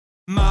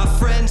My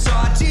friends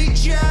are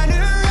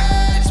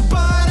degenerates,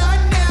 but I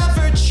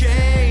never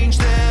change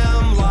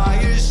them.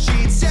 Liars,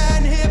 cheats,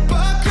 and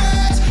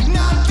hypocrites,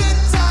 not the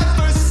time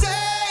for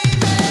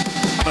saving.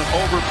 An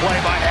overplay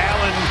by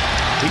Allen.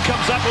 He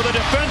comes up with a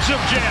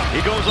defensive jam. He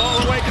goes all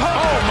the way. Oh,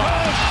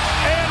 my.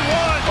 And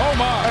one. Oh,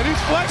 my. And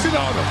he's flexing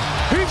on him.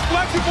 He's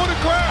flexing for the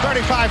crowd.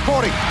 35,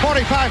 40,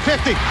 45,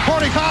 50,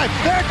 45.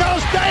 There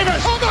goes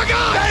Davis. Oh, my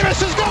God.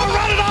 Davis is going to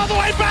run it all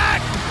the way back.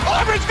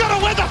 Auburn's going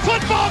to win the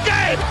football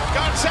game.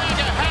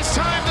 Gonzaga has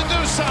time to do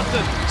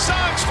something.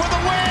 Sox for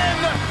the win.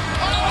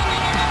 Oh,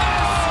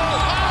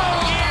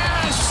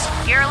 yes.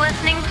 You're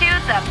listening to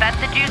the Bet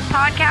the Juice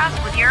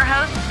podcast with your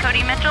hosts,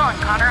 Cody Mitchell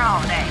and Connor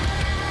Holiday.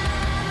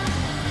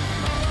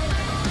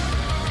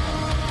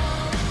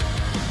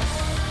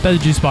 Bet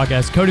the Juice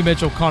podcast, Cody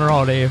Mitchell, Connor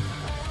Holiday.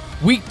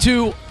 Week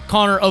 2,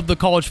 Connor, of the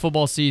college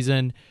football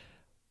season.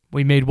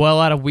 We made well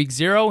out of week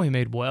 0. We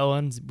made well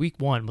in week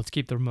 1. Let's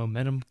keep the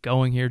momentum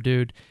going here,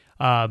 dude.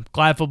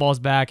 Glad football's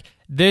back.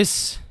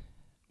 This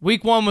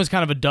week 1 was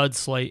kind of a dud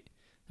slate.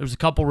 There was a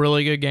couple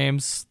really good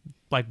games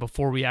like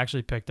before we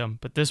actually picked them,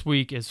 but this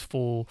week is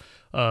full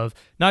of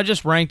not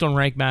just ranked on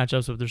ranked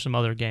matchups, but there's some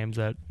other games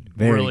that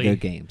really good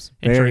games.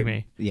 Intrigue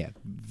me. Yeah,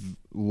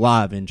 a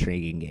lot of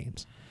intriguing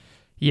games.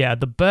 Yeah,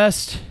 the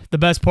best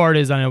part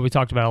is, I know we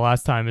talked about it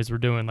last time, is we're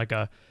doing like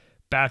a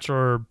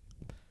bachelor.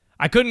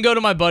 I couldn't go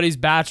to my buddy's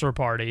bachelor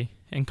party,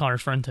 and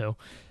Connor's friend too.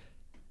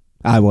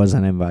 I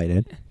wasn't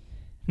invited.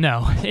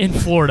 No, in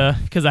Florida,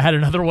 because I had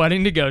another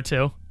wedding to go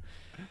to.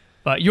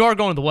 But you are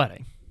going to the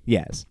wedding.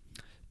 Yes.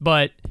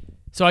 But,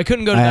 so I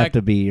couldn't go to I that. have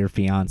to be your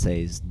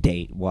fiance's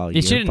date while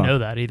She didn't know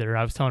that either.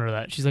 I was telling her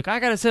that. She's like, I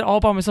got to sit all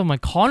by myself. I'm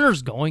like,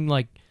 Connor's going,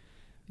 like,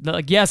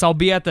 yes, I'll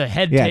be at the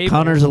head table. Yeah,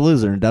 Connor's a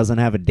loser and doesn't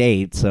have a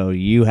date, so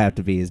you have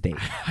to be his date.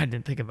 I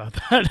didn't think about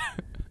that.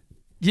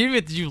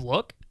 Did you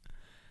look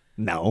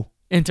No.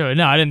 into it?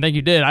 No, I didn't think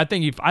you did. I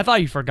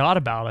thought you forgot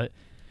about it.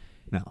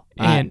 No.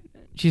 And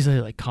she's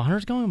like,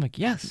 Connor's going? I'm like,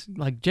 yes.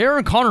 Like, JR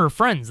and Connor are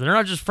friends. They're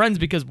not just friends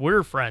because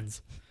we're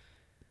friends.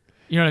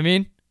 You know what I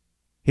mean?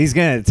 He's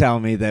going to tell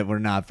me that we're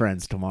not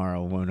friends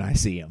tomorrow when I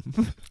see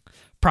him.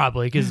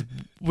 Probably, because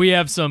we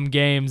have some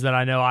games that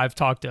I know I've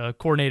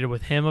coordinated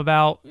with him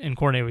about and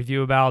coordinated with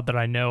you about that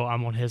I know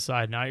I'm on his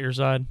side, not your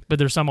side. But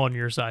there's some on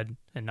your side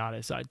and not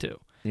his side, too.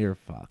 You're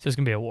fucked. So it's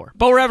going to be a war.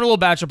 But we're having a little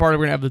bachelor party.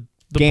 We're going to have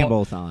the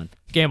Gamble-thon.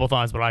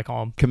 Gamble-thon is what I call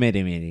them.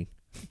 Committee meeting.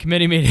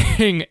 Committee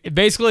meeting.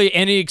 Basically,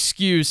 any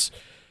excuse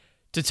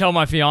to tell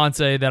my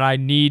fiance that I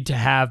need to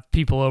have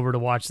people over to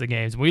watch the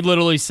games. We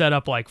literally set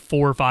up like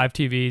 4 or 5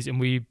 TVs, and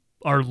we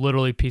are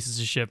literally pieces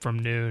of shit from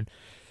noon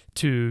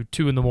to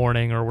 2 in the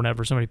morning or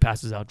whenever somebody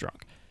passes out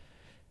drunk.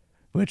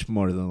 Which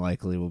more than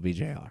likely will be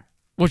JR.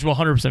 Which will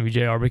 100% be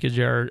JR, because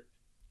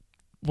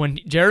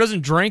JR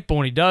doesn't drink, but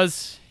when he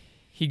does,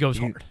 he goes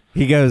hard.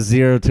 He goes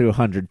 0 to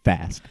 100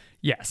 fast.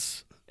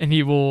 Yes. And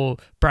he will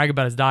brag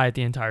about his diet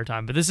the entire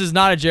time. But this is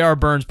not a JR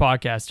Burns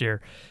podcast here.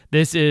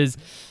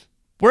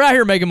 We're out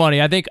here making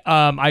money. I think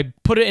I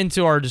put it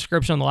into our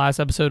description on the last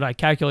episode. I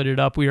calculated it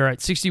up. We are at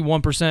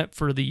 61%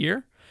 for the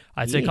year.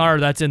 I'd say, Connor,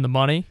 that's in the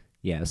money.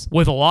 Yes.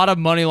 With a lot of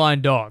money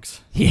line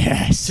dogs.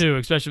 Yes. Too,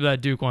 especially with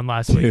that Duke one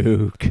last week.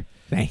 Duke.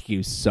 Thank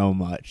you so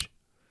much.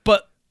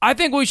 But I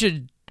think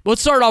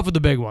let's start off with the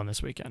big one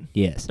this weekend.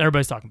 Yes. That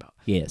everybody's talking about.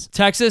 Yes.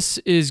 Texas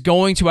is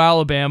going to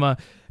Alabama.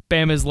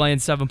 Bama's laying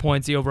 7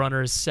 points. The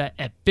over-under is set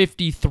at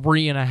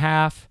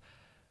 53.5.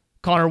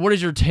 Connor, what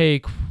is your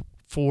take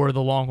for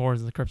the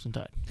Longhorns and the Crimson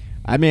Tide?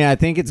 I mean, I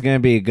think it's going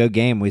to be a good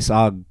game. We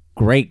saw a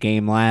great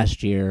game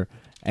last year,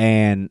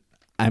 and,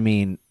 I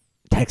mean,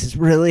 Texas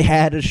really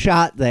had a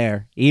shot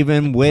there,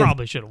 even with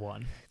probably should have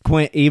won.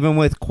 Even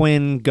with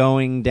Quinn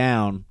going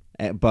down,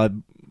 but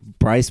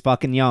Bryce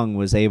fucking Young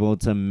was able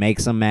to make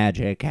some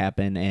magic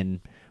happen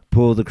and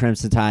pull the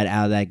Crimson Tide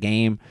out of that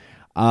game.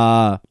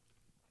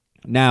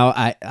 Now,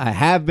 I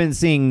have been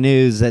seeing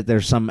news that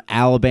there's some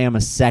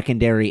Alabama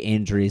secondary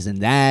injuries,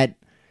 and that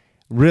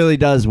really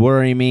does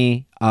worry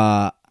me.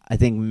 I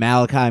think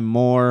Malachi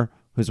Moore,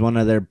 who's one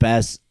of their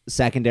best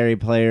secondary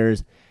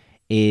players,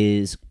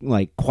 is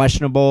like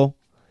questionable.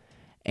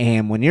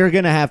 And when you're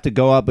going to have to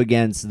go up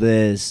against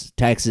this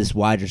Texas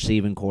wide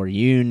receiving core,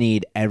 you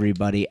need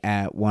everybody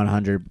at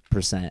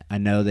 100%. I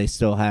know they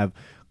still have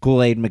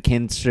Kool-Aid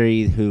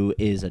McKinstry, who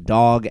is a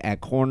dog at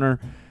corner,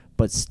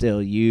 but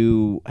still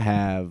you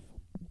have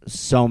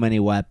so many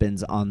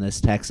weapons on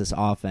this Texas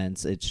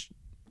offense. It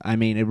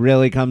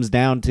really comes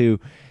down to,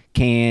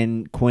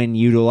 can Quinn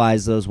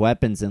utilize those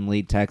weapons and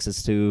lead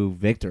Texas to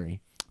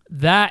victory?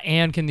 That,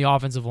 and can the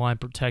offensive line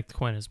protect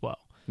Quinn as well?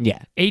 Yeah.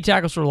 8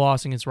 tackles for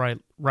loss against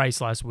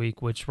Rice last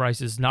week, which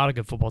Rice is not a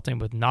good football team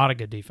with not a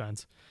good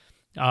defense.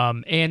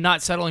 And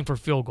not settling for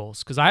field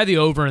goals, because I had the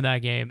over in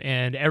that game,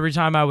 and every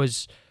time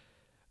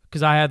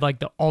because I had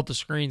like all the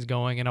screens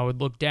going, and I would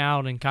look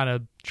down and kind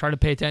of try to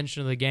pay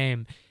attention to the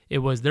game, it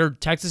was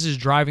Texas is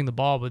driving the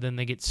ball, but then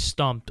they get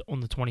stumped on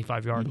the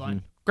 25-yard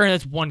line. Granted,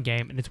 that's one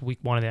game, and it's week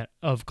 1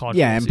 of college.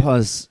 Yeah, and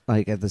plus,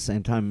 like at the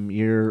same time,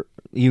 you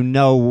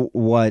know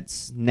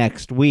what's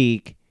next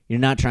week. You're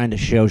not trying to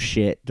show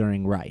shit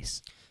during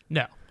Rice.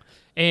 No.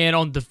 And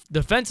on the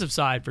defensive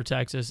side for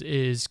Texas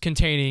is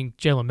containing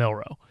Jalen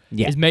Milroe.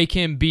 Yeah. Is make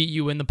him beat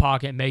you in the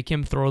pocket, make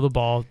him throw the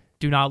ball.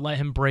 Do not let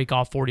him break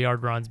off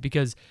 40-yard runs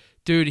because,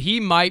 dude, he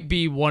might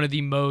be one of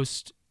the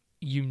most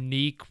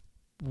unique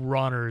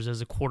runners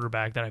as a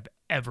quarterback that I've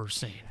ever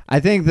seen. I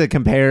think the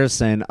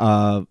comparison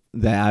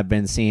that I've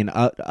been seeing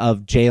of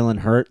Jalen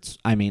Hurts,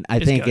 I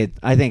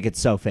think it's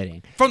so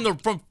fitting.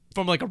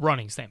 From like a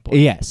running standpoint.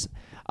 Yes.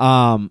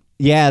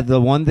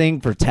 The one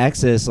thing for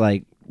Texas,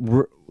 like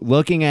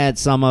looking at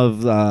some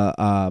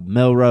of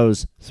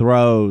Milroe's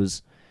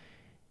throws,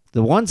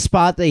 the one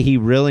spot that he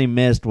really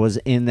missed was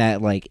in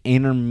that like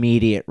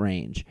intermediate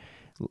range.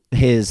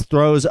 His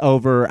throws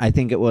over, I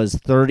think it was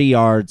 30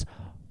 yards,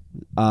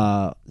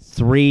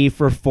 3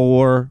 for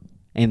 4,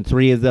 and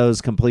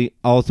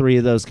all three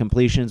of those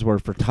completions were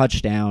for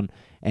touchdown,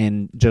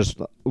 and just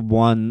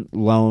one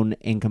lone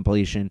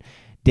incompletion.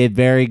 Did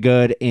very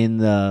good in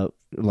the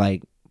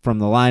from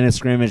the line of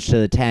scrimmage to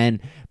the 10,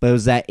 but it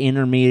was that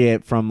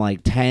intermediate from like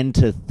 10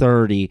 to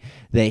 30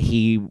 that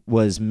he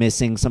was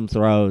missing some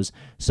throws.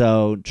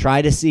 So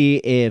try to see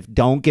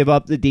don't give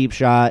up the deep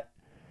shot.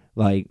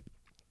 Like,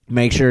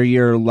 make sure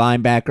your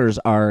linebackers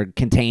are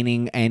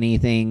containing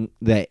anything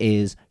that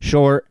is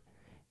short,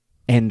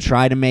 and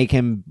try to make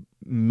him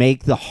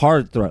make the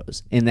hard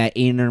throws in that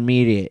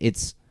intermediate.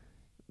 It's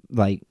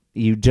like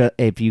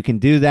if you can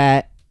do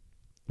that,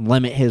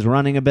 limit his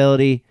running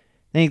ability,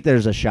 I think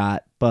there's a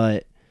shot.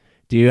 But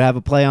do you have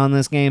a play on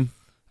this game?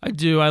 I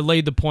do. I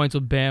laid the points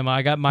with Bama.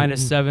 I got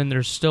 -7.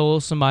 There's still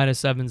some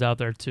 -7s out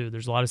there too.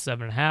 There's a lot of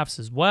 7.5s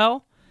as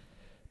well.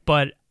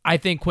 But I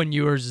think Quinn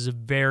Ewers is a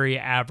very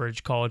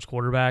average college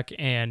quarterback,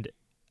 and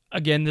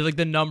again,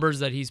 the numbers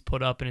that he's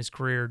put up in his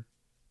career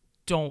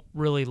don't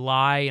really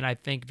lie. And I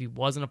think if he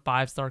wasn't a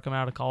 5-star coming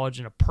out of college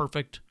and a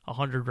perfect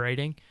 100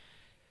 rating,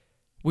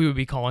 we would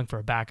be calling for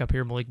a backup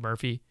here. Malik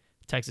Murphy,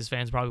 Texas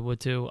fans probably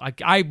would too.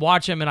 I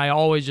watch him and I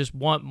always just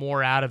want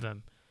more out of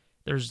him.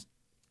 He's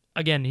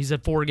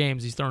had 4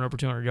 games. He's thrown over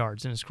 200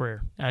 yards in his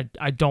career.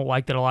 I don't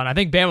like that a lot. I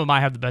think Bama might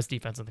have the best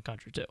defense in the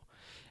country too.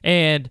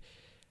 And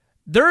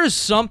there is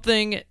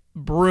something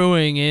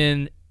brewing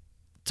in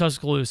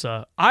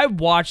Tuscaloosa. I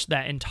watched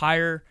that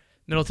entire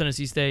Middle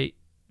Tennessee State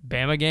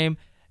Bama game.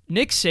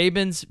 Nick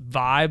Saban's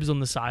vibes on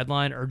the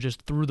sideline are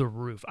just through the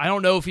roof. I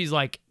don't know if he's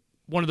like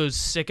one of those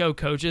sicko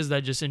coaches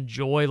that just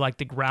enjoy like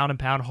the ground and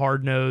pound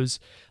hard nose.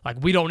 Like,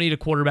 we don't need a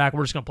quarterback.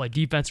 We're just going to play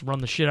defense and run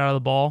the shit out of the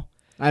ball.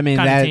 I mean,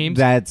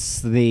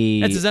 that's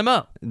his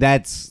MO.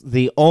 That's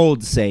the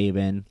old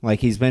Saban.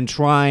 Like, he's been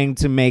trying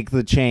to make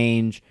the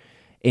change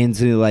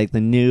into like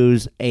the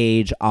news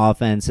age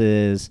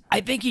offenses.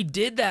 I think he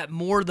did that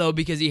more though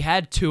because he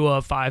had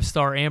Tua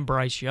 5-star and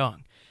Bryce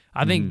Young.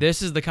 I think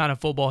this is the kind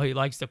of football he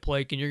likes to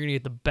play, and you're going to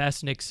get the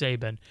best Nick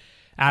Saban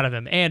out of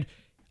him. And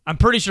I'm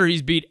pretty sure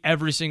he's beat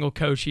every single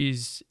coach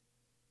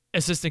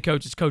assistant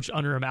coach is coached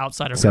under him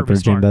outside of except for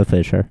Jimbo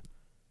Fisher.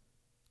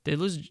 They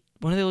lose.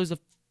 When did they lose?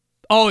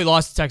 He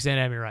lost to Texas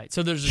A&M. You're right.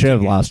 So there's should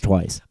have lost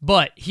twice,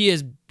 but he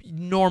has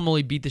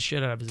normally beat the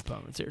shit out of his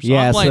opponents here. So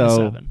yeah, I'm playing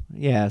 7.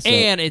 Yeah,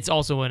 and it's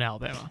also in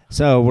Alabama.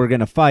 So we're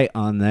gonna fight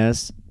on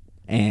this,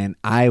 and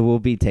I will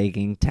be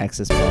taking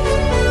Texas.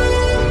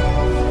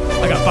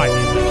 I got 5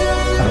 reasons.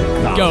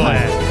 Oh, go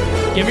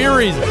ahead. Give me a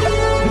reason.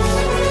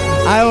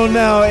 I don't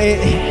know.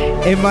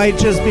 It might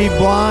just be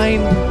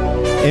blind.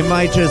 It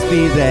might just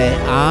be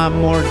that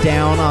I'm more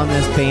down on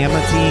this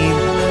Bama team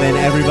than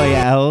everybody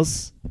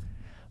else.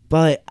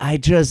 But I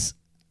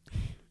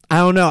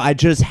don't know. I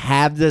just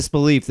have this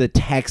belief that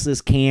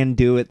Texas can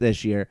do it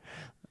this year.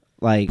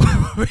 Like,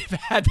 we've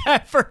had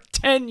that for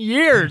 10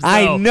 years. Though.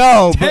 I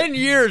know. 10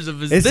 years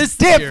of it's this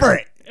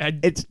different. Year.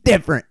 It's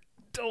different.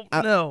 Don't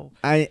know.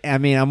 I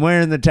mean, I'm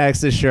wearing the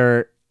Texas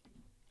shirt.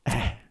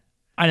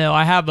 I know.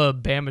 I have a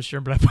Bama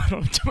shirt, but I put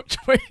on too much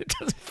weight. It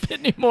doesn't fit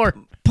anymore.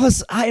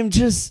 Plus, I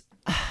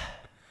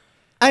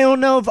don't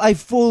know if I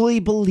fully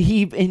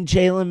believe in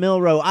Jalen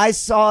Milroe. I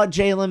saw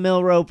Jalen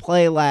Milroe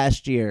play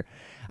last year.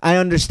 I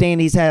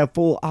understand he's had a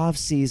full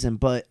offseason,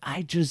 but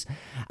I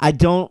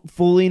don't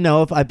fully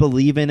know if I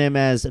believe in him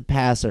as a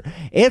passer.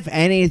 If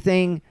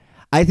anything,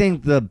 I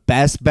think the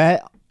best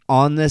bet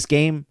on this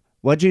game,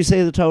 what'd you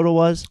say the total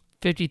was?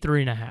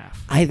 53.5.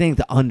 I think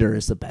the under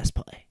is the best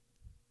play.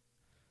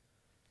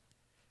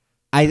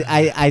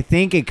 I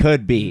think it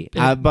could be,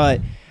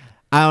 but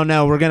I don't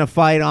know. We're going to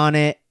fight on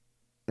it.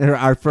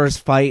 Our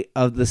first fight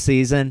of the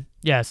season.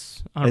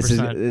 Yes,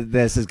 100%.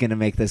 This is going to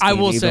make this game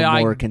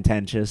more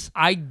contentious.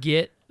 I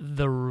get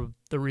the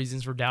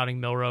reasons for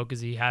doubting Milroe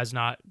because he has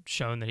not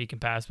shown that he can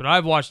pass, but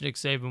I've watched Nick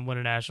Saban win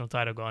a national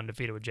title go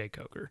undefeated with Jay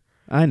Coker.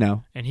 I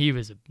know. And he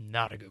was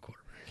not a good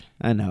quarterback.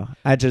 I know.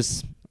 I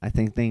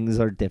think things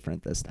are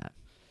different this time.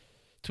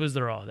 Twas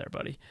they're all there,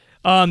 buddy.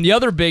 The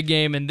other big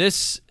game, and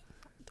this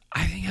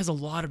I think has a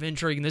lot of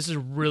intrigue, and this is a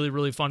really,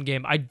 really fun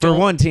game. For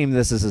one team,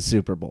 this is a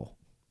Super Bowl.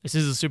 This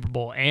is a Super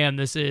Bowl, and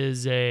this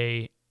is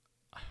we'll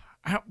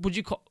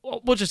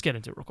just get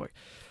into it real quick.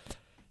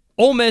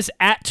 Ole Miss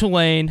at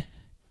Tulane.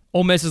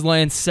 Ole Miss is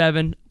laying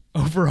 7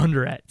 over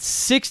under at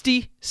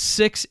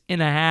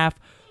 66.5.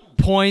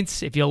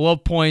 points. If you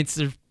love points,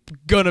 there's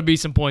going to be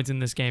some points in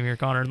this game here,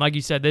 Connor. And like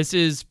you said, this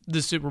is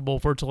the Super Bowl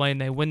for Tulane.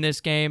 They win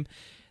this game.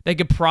 They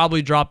could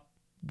probably drop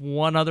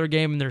one other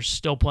game, and they're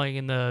still playing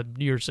in the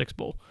New Year's Six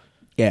Bowl.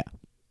 Yeah.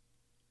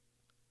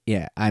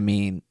 Yeah, I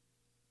mean,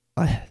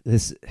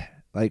 this,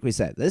 like we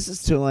said, this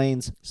is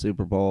Tulane's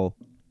Super Bowl.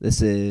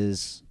 This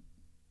is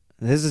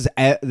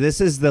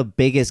the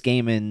biggest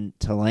game in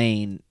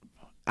Tulane.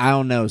 I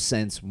don't know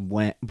since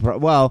when.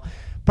 Well,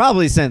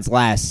 probably since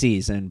last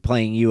season,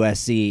 playing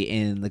USC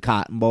in the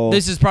Cotton Bowl.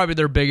 This is probably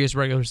their biggest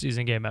regular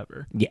season game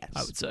ever. Yes,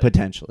 I would say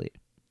potentially.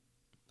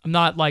 I'm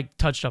not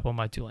touched up on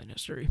my Tulane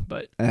history,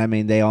 but I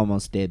mean, they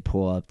almost did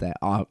pull up that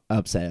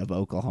upset of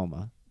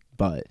Oklahoma.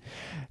 But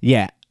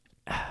yeah,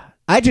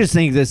 I just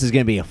think this is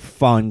going to be a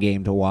fun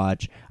game to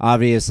watch.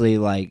 Obviously,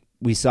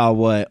 we saw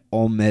what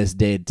Ole Miss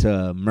did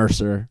to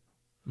Mercer,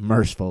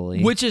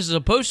 mercifully. Which is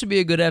supposed to be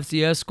a good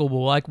FCS school, but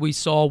like we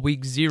saw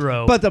week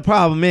 0. But the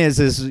problem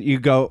is you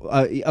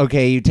go,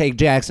 okay, you take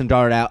Jackson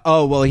Dart out.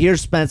 Oh, well,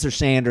 here's Spencer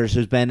Sanders,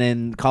 who's been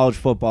in college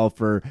football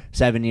for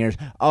 7 years.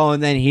 Oh,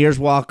 and then here's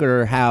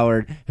Walker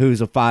Howard,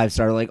 who's a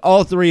 5-star.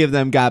 All three of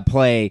them got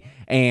play,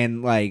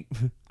 and I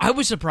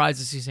was surprised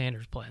to see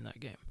Sanders play in that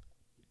game.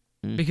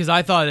 Because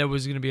I thought it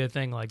was going to be a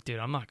thing dude,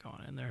 I'm not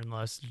going in there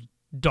unless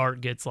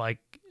Dart gets,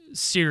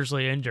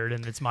 seriously injured,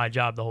 and it's my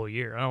job the whole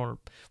year. I don't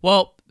want to.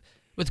 Well,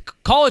 with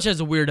college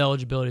has a weird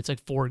eligibility. It's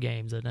 4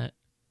 games, isn't it?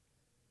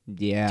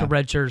 Yeah. To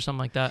redshirt or something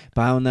like that.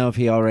 But I don't know if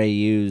he already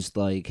used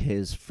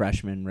his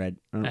freshman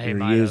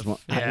used one.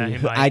 Yeah, he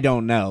might. I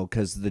don't know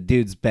because the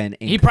dude's been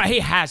in. He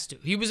has to.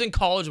 He was in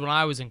college when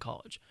I was in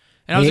college.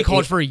 And I was in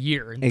college for a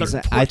year.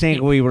 I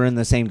think we were in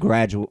the same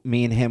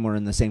me and him were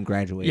in the same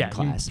graduating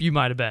class. You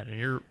might have been. And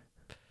you're.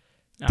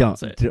 Don't.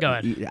 Go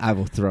ahead. I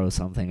will throw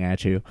something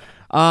at you.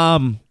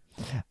 I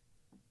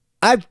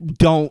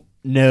don't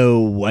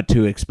know what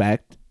to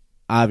expect.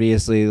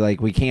 Obviously,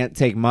 we can't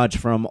take much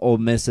from Ole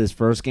Miss's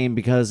first game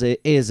because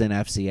it is an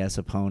FCS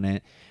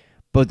opponent.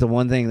 But the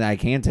one thing that I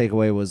can take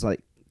away was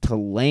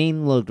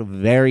Tulane looked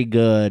very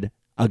good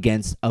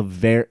against a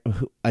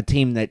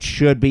team that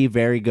should be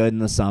very good in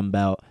the Sun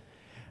Belt.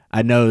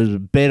 I know it was a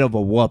bit of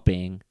a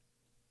whooping.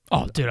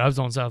 Oh, dude, I was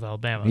on South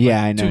Alabama.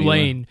 Yeah, I know.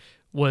 Tulane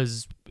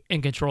was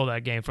in control of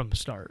that game from the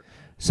start.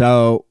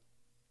 So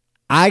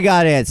I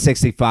got it at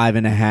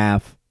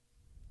 65.5.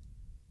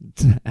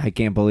 I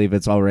can't believe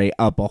it's already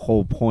up a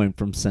whole point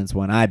from since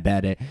when I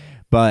bet it.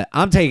 But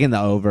I'm taking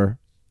the over.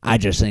 I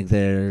just think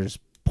there's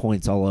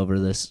points all over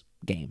this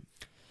game.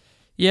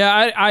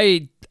 Yeah,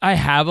 I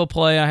have a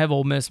play. I have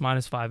Ole Miss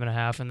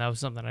 -5.5, and that was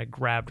something I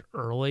grabbed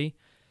early.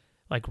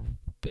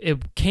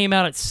 It came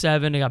out at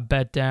 7, it got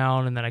bet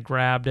down, and then I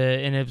grabbed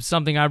it, and it was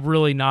something I've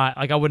really not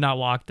I would not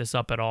lock this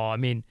up at all. I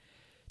mean,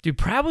 dude,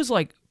 Pratt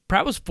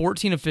was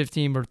 14 of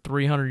 15 or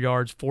 300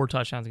 yards, 4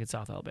 touchdowns against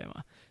South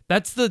Alabama.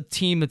 That's the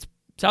team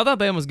South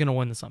Alabama's going to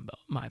win the Sun Belt,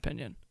 in my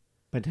opinion.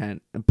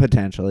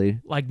 Potentially.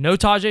 No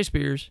Tajay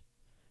Spears.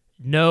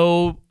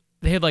 No,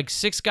 they had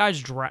 6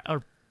 guys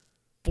or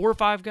 4 or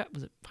 5 guys.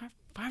 Was it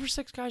 5 or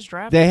 6 guys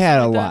drafted? They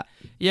had a lot.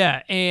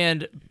 Yeah,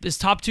 and his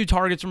top 2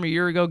 targets from a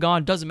year ago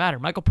gone. Doesn't matter.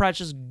 Michael Pratt's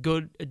just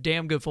a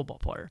damn good football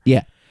player.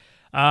 Yeah.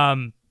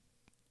 I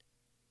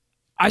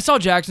saw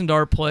Jackson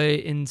Dart play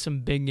in some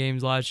big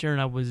games last year,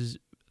 and I was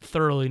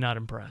thoroughly not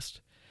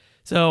impressed.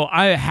 So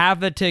I have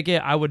the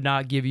ticket. I would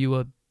not give you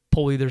a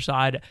pull either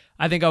side.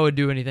 I think I would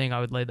do anything. I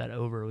would lay that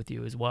over with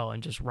you as well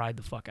and just ride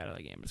the fuck out of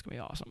that game. It's going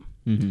to be awesome.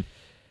 Mm-hmm.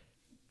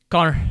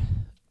 Connor,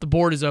 the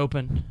board is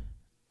open.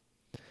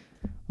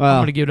 Well, I'm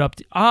going to give it up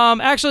to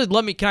actually,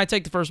 can I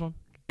take the first one?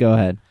 Go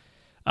ahead.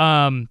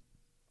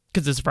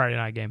 Because it's a Friday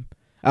night game.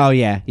 Oh,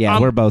 yeah.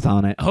 We're both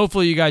on it.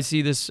 Hopefully you guys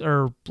see this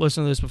or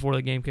listen to this before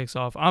the game kicks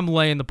off. I'm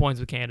laying the points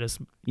with Kansas.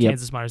 Yep.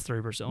 Kansas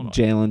 -3 versus Illinois.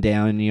 Jalen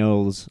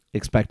Daniels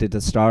expected to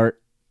start.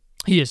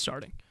 He is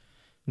starting.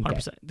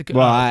 100%. Okay.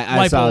 Well,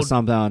 I saw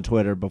something on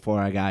Twitter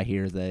before I got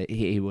here that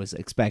he was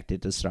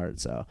expected to start.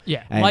 So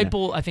yeah,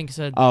 Lightbolt, I think,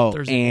 said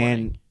Thursday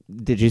morning.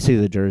 Did you see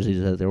the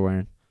jerseys that they're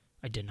wearing?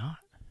 I did not.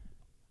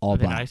 All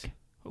black. Nice?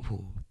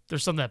 Ooh.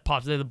 There's something that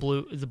pops. The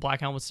blue is the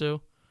black helmets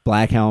too.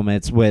 Black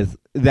helmets with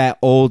that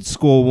old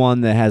school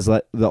one that has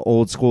the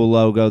old school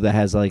logo that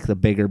has the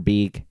bigger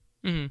beak,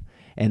 mm-hmm.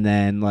 and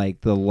then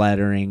the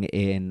lettering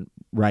in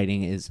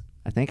writing is.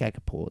 I think I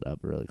could pull it up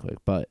really quick,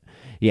 but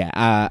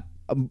yeah,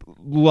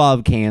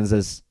 love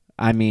Kansas.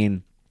 I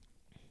mean,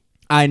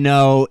 I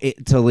know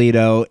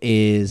Toledo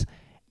is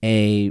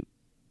a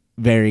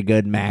very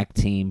good MAC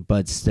team,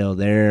 but still,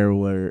 there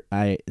were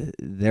a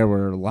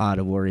lot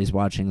of worries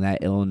watching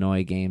that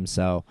Illinois game.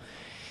 So,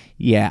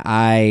 yeah,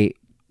 I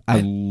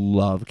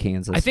love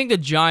Kansas. I think the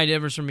giant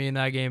difference for me in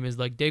that game is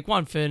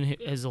Daquan Finn,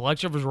 as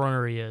electric as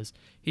runner he is,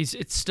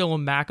 it's still a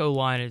MAC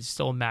O-line, it's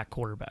still a MAC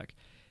quarterback.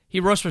 He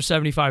rushed for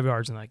 75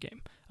 yards in that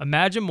game.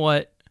 Imagine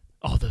what.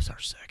 Oh, those are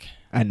sick.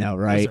 I know,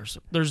 right?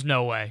 There's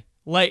no way.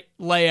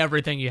 Lay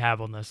everything you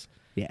have on this.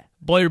 Yeah.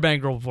 Blow your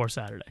bankroll before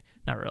Saturday.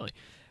 Not really.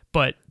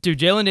 But, dude,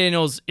 Jalen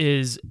Daniels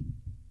is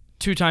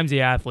 2 times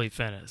the athlete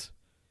Finn is.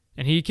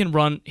 And he can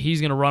run.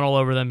 He's going to run all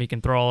over them. He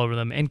can throw all over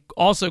them. And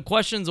also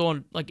questions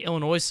on like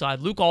Illinois'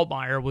 side. Luke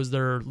Altmaier was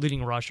their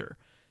leading rusher,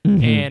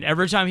 and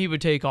every time he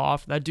would take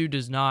off, that dude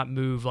does not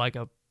move like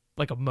a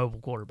mobile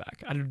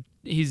quarterback.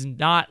 He's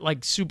not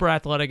like super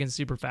athletic and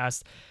super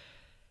fast.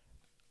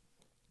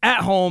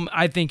 At home,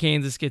 I think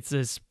Kansas gets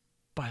this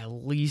by at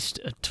least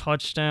a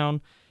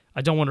touchdown.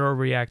 I don't want to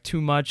overreact too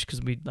much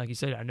because like you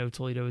said, I know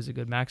Toledo is a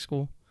good MAC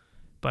school,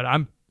 but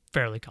I'm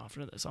fairly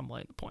confident of this. I'm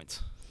laying the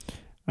points.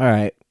 All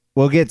right.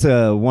 We'll get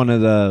to one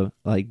of the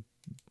like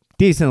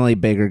decently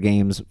bigger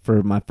games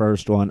for my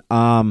first one.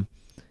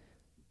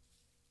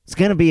 It's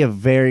going to be a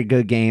very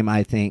good game,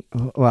 I think.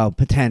 Well,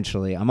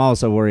 potentially. I'm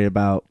also worried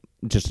about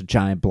just a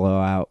giant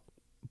blowout,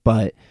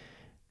 but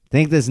I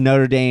think this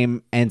Notre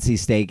Dame NC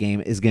State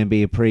game is going to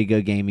be a pretty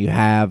good game. You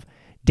have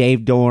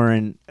Dave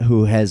Doran,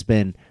 who has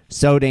been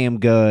so damn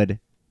good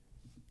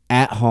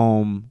at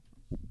home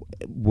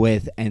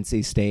with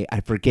NC State.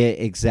 I forget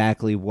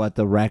exactly what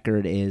the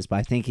record is, but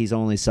I think he's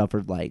only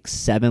suffered like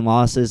 7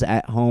 losses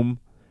at home.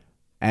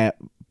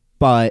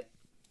 But,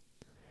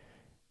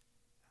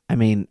 I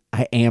mean,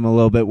 I am a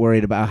little bit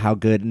worried about how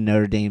good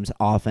Notre Dame's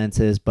offense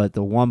is, but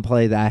the one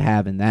play that I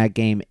have in that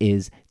game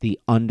is the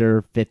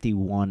under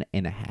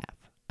 51.5.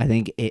 I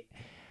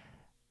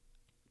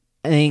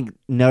think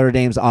Notre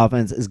Dame's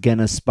offense is going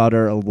to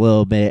sputter a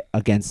little bit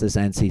against this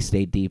NC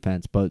State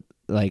defense, but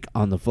like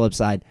on the flip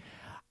side,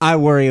 I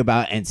worry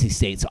about NC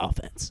State's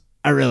offense.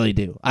 I really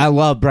do. I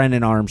love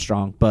Brendan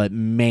Armstrong, but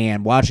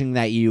man, watching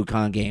that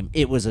UConn game,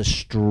 it was a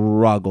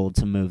struggle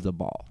to move the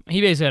ball.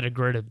 He basically had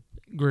to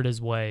grit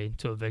his way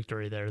to a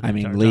victory there. I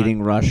mean,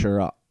 leading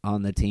rusher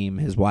on the team,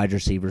 his wide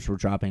receivers were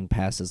dropping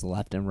passes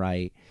left and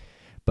right.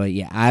 But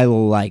yeah, I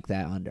like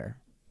that under.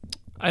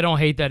 I don't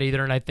hate that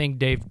either, and I think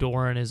Dave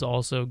Doran is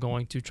also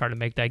going to try to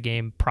make that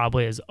game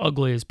probably as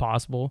ugly as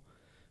possible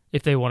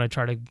if they want to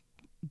try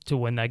to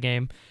win that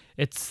game.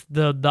 It's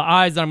the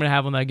eyes that I'm going to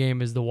have on that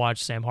game is to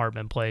watch Sam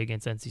Hartman play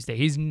against NC State.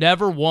 He's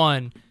never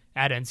won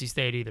at NC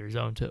State either. He's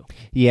 0-2.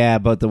 Yeah,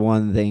 but the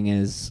one thing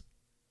is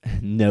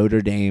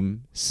Notre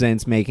Dame,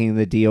 since making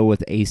the deal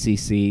with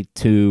ACC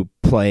to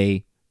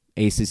play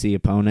ACC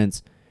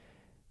opponents,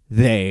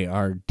 they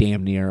are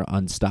damn near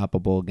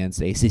unstoppable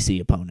against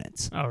ACC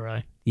opponents. All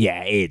right.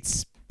 Yeah,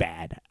 it's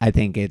bad. I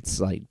think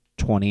it's like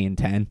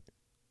 20-10,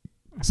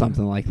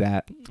 something like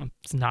that.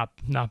 It's not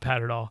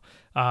bad at all.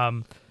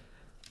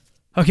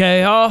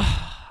 Okay, I'll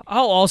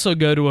also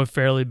go to a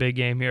fairly big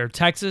game here.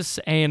 Texas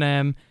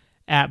A&M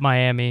at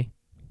Miami.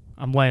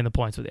 I'm laying the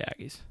points with the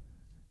Aggies.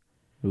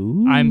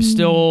 Ooh.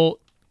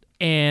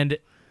 And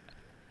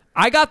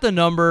I got the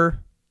number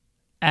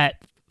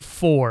at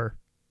 4,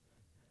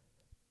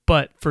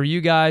 but for you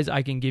guys,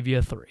 I can give you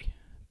a 3.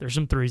 There's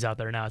some 3s out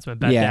there now. It's been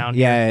bet down.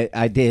 Yeah,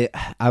 I did.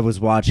 I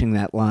was watching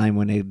that line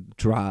when it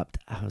dropped.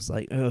 I was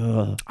like,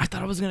 ugh. I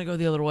thought I was going to go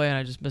the other way, and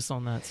I just missed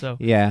on that. So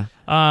yeah.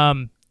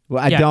 Well,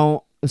 I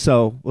don't.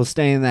 So we'll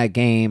stay in that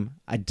game.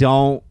 I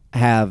don't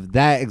have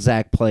that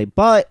exact play,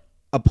 but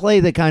a play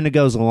that kind of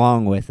goes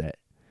along with it.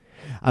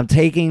 I'm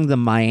taking the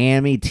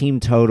Miami team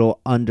total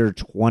under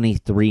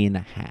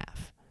 23.5.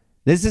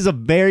 This is a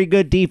very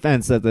good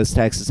defense that this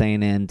Texas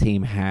A&M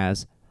team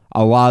has.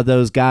 A lot of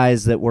those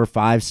guys that were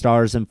 5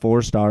 stars and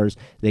 4 stars,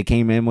 they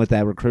came in with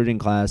that recruiting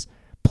class,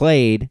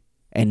 played,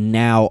 and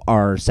now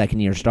are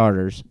second-year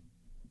starters.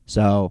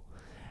 So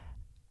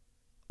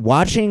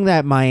watching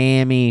that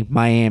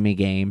Miami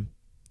game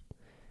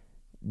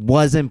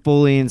wasn't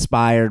fully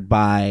inspired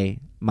by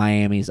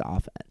Miami's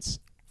offense.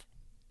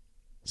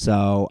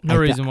 So no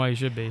reason why you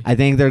should be. I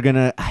think there's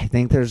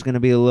gonna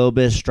be a little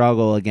bit of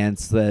struggle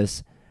against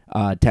this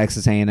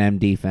Texas A&M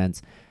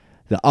defense.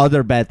 The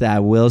other bet that I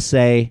will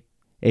say,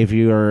 if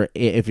you're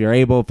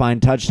able to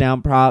find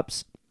touchdown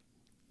props,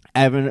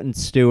 Evan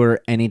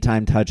Stewart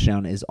anytime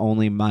touchdown is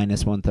only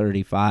minus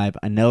 135.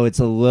 I know it's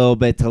a little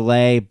bit to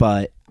lay,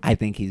 but I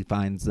think he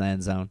finds the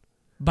end zone.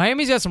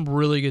 Miami's got some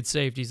really good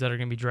safeties that are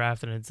going to be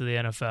drafted into the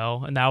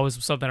NFL, and that was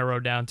something I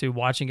wrote down too.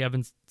 Watching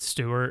Evan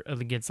Stewart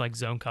against like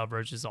zone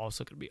coverage is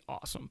also going to be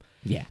awesome.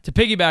 Yeah. To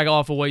piggyback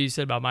off of what you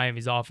said about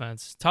Miami's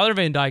offense, Tyler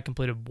Van Dyke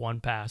completed 1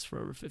 pass for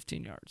over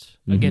 15 yards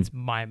against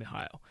Miami,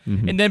 Ohio,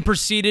 and then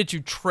proceeded to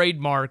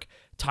trademark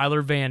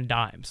Tyler Van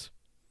Dimes.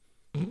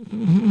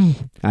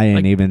 I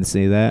didn't even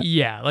see that.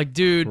 Yeah, like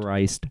dude,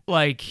 Christ.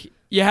 like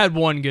you had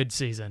one good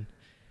season.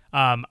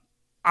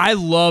 I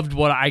loved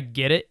what I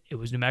get it. It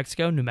was New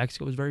Mexico. New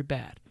Mexico was very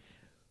bad.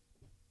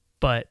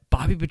 But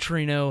Bobby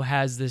Petrino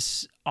has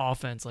this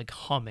offense like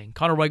humming.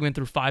 Connor Wegman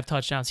threw 5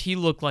 touchdowns. He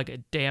looked like a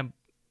damn,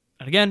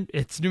 and again,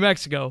 it's New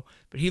Mexico,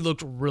 but he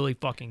looked really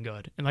fucking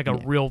good and like a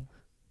real,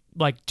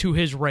 like to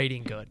his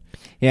rating good.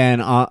 Yeah,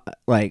 and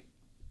like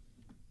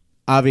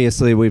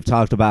obviously we've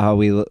talked about how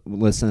we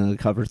listen to the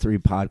Cover 3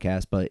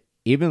 podcast, but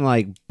even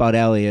like Bud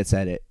Elliott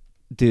said it,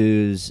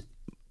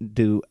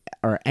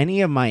 are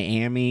any of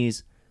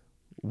Miami's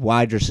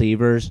wide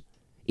receivers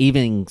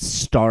even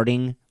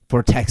starting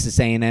for Texas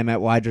A&M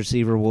at wide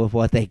receiver with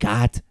what they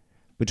got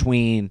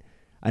between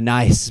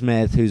Anais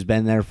Smith, who's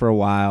been there for a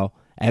while,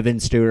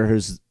 Evan Stewart,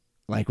 who's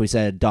like we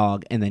said, a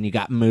dog, and then you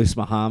got Moose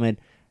Muhammad.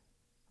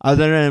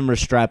 Other than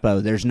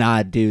Restrepo, there's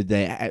not a dude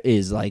that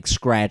is like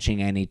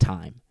scratching any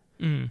time.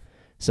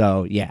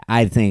 So yeah,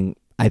 I think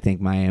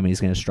Miami's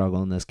going to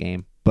struggle in this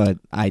game, but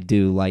I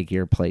do like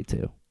your play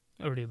too.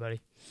 Over to you,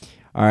 buddy.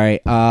 All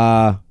right,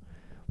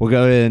 we'll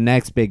go to the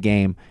next big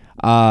game.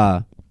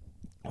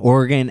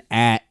 Oregon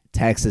at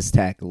Texas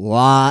Tech.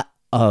 Lot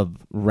of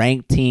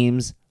ranked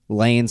teams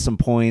laying some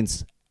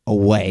points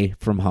away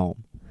from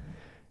home,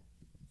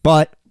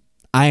 but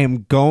I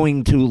am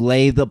going to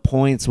lay the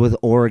points with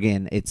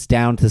Oregon. It's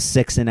down to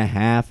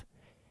 6.5,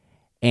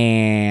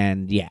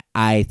 and yeah,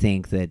 I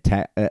think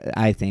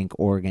that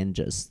Oregon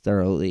just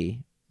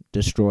thoroughly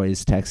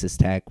destroys Texas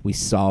Tech. We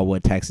saw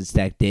what Texas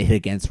Tech did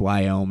against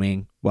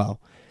Wyoming. Well,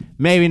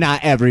 maybe not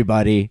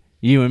everybody.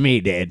 You and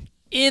me did.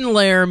 In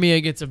Laramie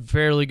against a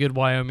fairly good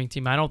Wyoming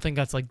team. I don't think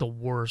that's like the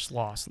worst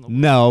loss in the world.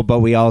 No, but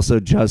we also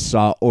just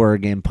saw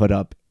Oregon put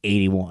up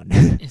 81.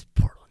 It's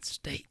Portland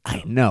State.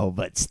 I know,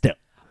 but still.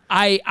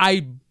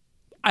 I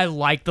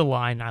like the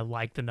line. I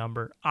like the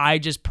number. I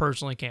just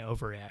personally can't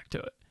overreact to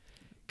it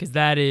because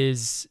that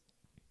is,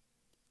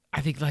 I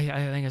think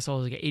I saw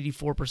like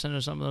 84% or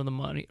something of the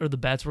money or the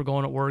bets were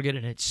going to Oregon,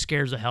 and it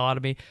scares the hell out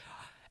of me.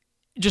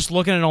 Just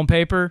looking at it on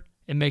paper,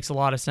 it makes a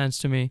lot of sense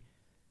to me.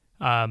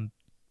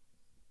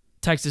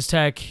 Texas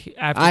Tech.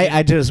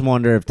 I just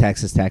wonder if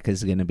Texas Tech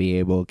is going to be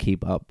able to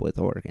keep up with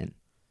Oregon,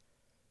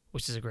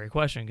 which is a great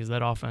question because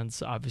that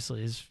offense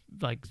obviously is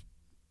like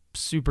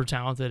super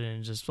talented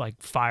and just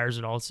like fires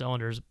at all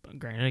cylinders.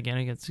 Granted, again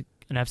against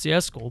an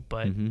FCS school,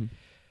 but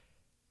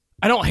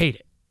I don't hate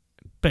it.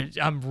 But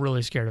I'm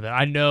really scared of it.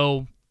 I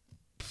know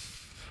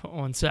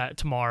on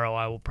tomorrow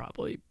I will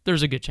probably.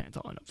 There's a good chance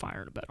I'll end up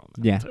firing a bet on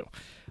that too.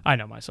 I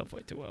know myself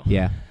way too well.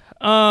 Yeah.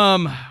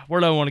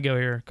 Where do I want to go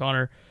here,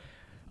 Connor?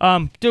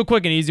 Do a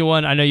quick and easy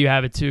one. I know you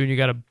have it too, and you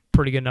got a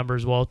pretty good number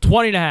as well.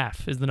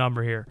 20.5 is the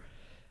number here.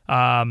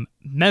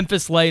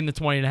 Memphis laying the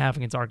 20.5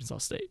 against Arkansas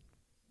State.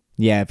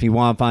 Yeah, if you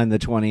want to find the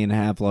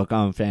 20.5, look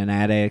on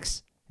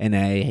Fanatics, and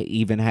they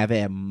even have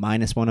it at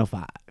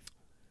 -105.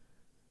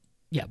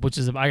 Yeah, which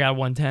is I got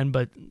 110,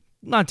 but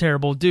not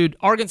terrible, dude.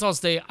 Arkansas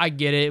State, I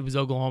get it. It was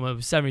Oklahoma. It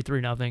was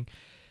 73-0.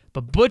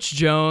 But Butch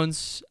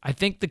Jones, I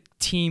think the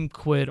team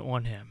quit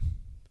on him.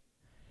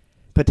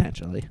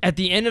 Potentially. At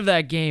the end of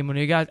that game, when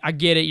I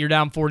get it, you're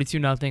down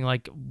 42-0.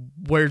 Like,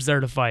 where's there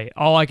to fight?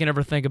 All I can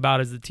ever think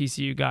about is the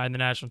TCU guy in the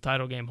national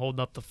title game holding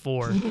up the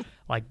 4.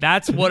 Like,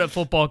 that's what a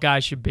football guy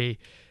should be.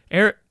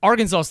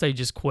 Arkansas State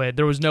just quit.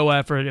 There was no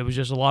effort. It was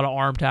just a lot of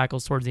arm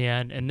tackles towards the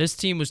end. And this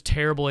team was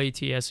terrible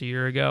ATS a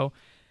year ago.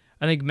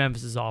 I think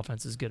Memphis'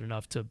 offense is good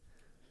enough to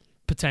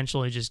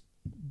potentially just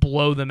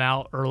blow them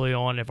out early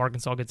on. If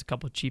Arkansas gets a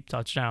couple of cheap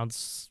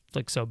touchdowns,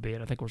 like so be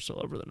it. I think we're still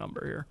over the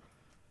number here.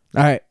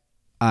 All right.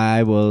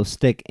 I will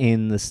stick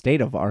in the state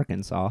of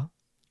Arkansas,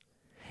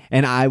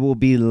 and I will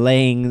be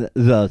laying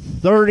the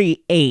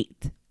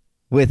 38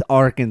 with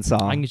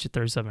Arkansas. I can get you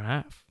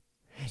 37.5.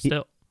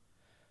 Still.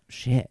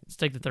 Shit. Let's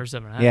take the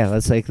 37.5. Yeah,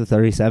 let's take the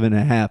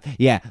 37.5.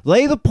 Yeah,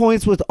 lay the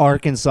points with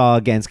Arkansas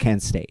against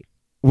Kent State.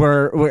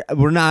 We're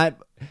not,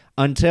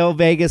 until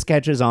Vegas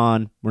catches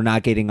on, we're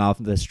not getting off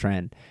of this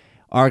trend.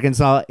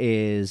 Arkansas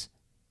is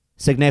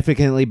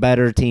significantly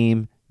better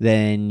team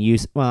than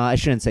well, I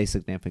shouldn't say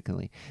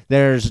significantly.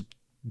 There's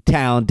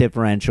talent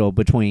differential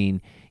between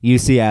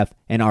UCF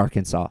and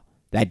Arkansas.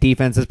 That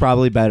defense is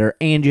probably better,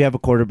 and you have a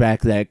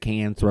quarterback that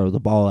can throw the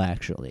ball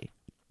actually,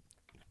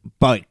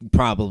 but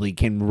probably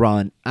can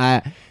run.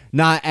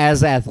 Not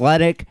as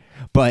athletic,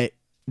 but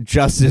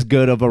just as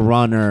good of a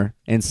runner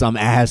in some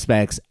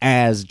aspects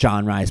as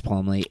John Rice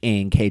Plumlee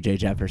and KJ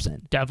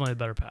Jefferson. Definitely a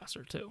better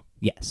passer, too.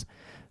 Yes.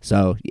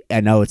 So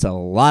I know it's a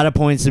lot of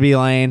points to be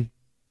laying,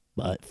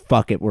 but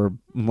fuck it. We're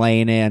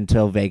laying it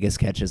until Vegas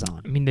catches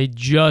on. I mean, they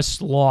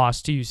just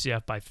lost to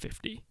UCF by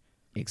 50.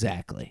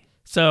 Exactly.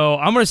 So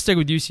I'm going to stick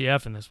with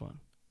UCF in this one.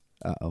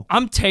 Uh-oh.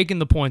 I'm taking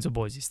the points of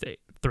Boise State,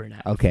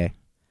 3.5. Okay.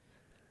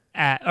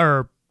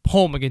 Or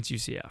home against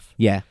UCF.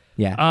 Yeah.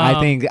 I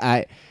think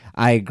I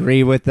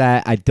agree with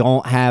that. I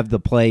don't have the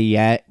play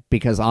yet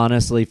because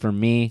honestly for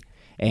me,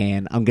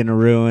 and I'm going to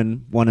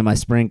ruin one of my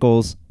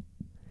sprinkles,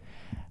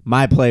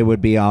 my play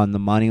would be on the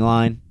money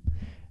line.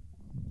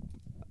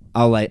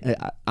 I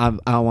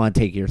want to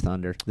take your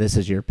thunder. This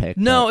is your pick.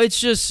 No, it's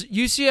just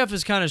UCF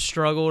has kind of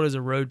struggled as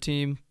a road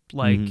team,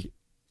 like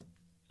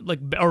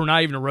or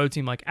not even a road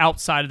team, like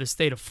outside of the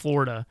state of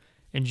Florida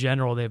in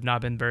general. They've not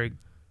been very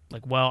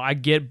well. I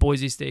get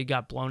Boise State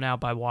got blown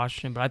out by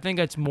Washington, but I think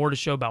that's more to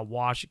show about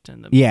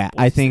Washington than Boise State.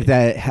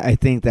 I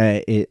think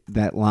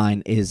that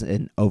line is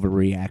an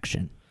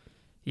overreaction.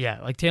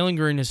 Yeah, like Taylor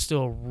Green is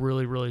still a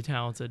really, really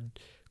talented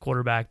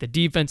quarterback. The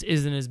defense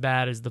isn't as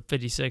bad as the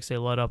 56 they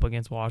let up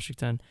against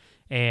Washington.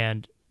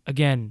 And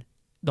again,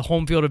 the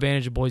home field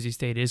advantage of Boise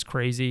State is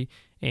crazy.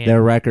 And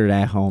their record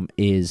at home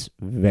is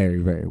very,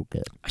 very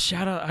good.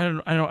 Shout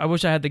out! I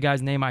wish I had the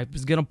guy's name. I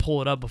was gonna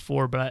pull it up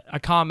before, but I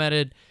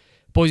commented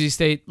Boise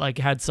State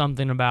had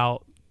something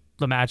about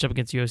the matchup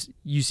against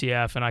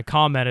UCF, and I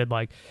commented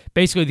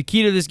basically the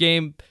key to this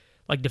game,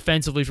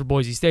 defensively for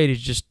Boise State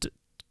is just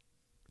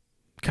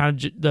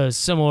kind of the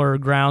similar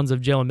grounds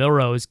of Jalen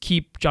Milroe is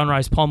keep John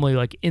Rice Plumlee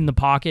like in the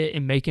pocket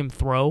and make him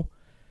throw,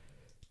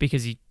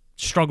 because he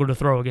struggled to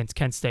throw against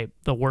Kent State,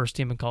 the worst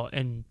team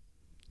in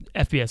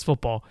FBS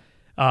football.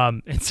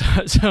 And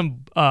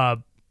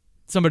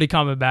somebody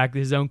commented back,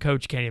 his own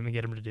coach can't even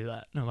get him to do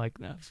that. And I'm like,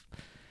 no,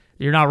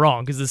 you're not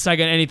wrong, because the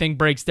second anything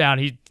breaks down,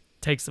 he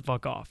takes the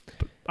fuck off.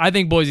 But I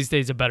think Boise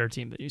State's a better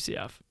team than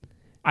UCF.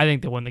 I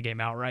think they'll win the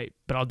game outright,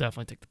 but I'll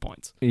definitely take the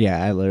points.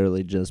 Yeah, I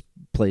literally just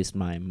placed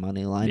my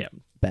money line Yeah.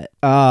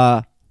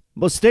 bet.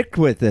 We'll stick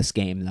with this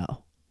game,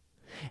 though.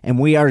 And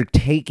we are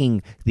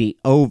taking the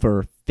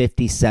over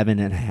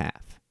 57.5.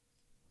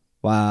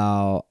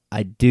 While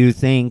I do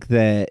think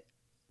that,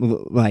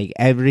 like,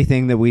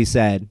 everything that we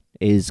said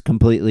is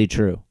completely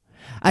true,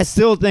 I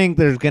still think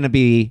there's going to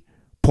be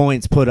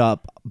points put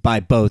up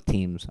by both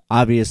teams.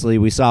 Obviously,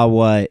 we saw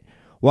what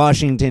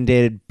Washington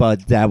did,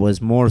 but that was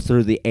more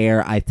through the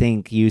air. I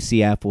think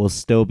UCF will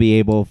still be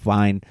able to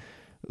find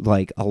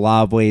like a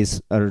lot of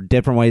ways or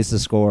different ways to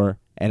score,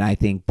 and I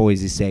think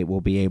Boise State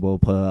will be able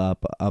to put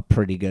up a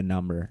pretty good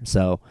number.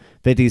 So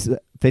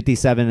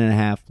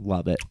 57.5,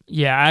 love it.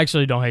 Yeah, I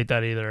actually don't hate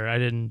that either.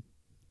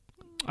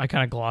 I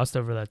kind of glossed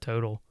over that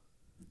total.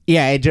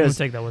 Yeah, it just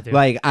take that with you.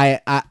 Like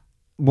I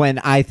when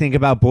I think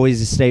about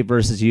Boise State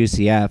versus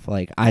UCF,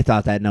 like I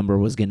thought that number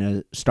was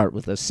gonna start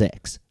with a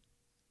 6.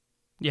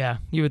 Yeah,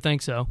 you would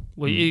think so.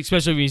 Well,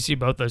 especially when you see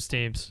both those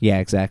teams. Yeah,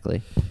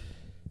 exactly.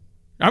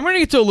 I'm going to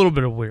get to a little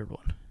bit of a weird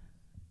one.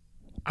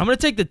 I'm going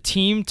to take the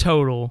team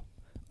total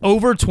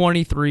over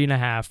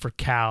 23.5 for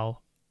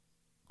Cal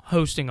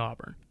hosting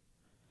Auburn.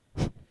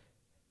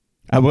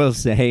 I will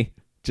say,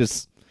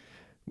 just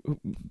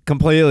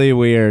completely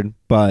weird,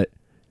 but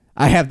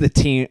I have the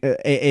team.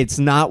 It's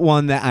not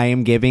one that I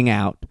am giving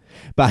out,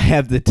 but I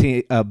have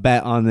the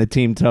bet on the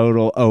team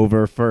total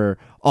over for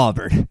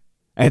Auburn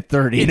at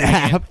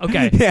 30.5.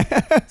 Okay.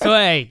 Yeah. So,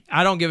 hey,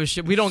 I don't give a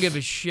shit. We don't give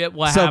a shit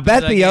what So happens. bet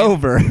in that the game.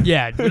 over.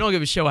 Yeah, we don't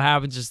give a shit what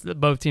happens. Just that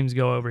both teams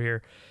go over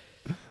here.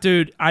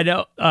 Dude, I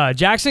know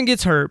Jackson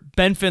gets hurt.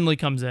 Ben Finley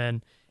comes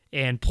in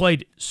and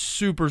played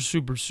super,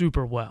 super,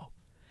 super well.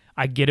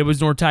 I get it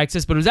was North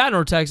Texas, but it was at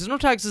North Texas.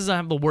 North Texas doesn't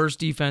have the worst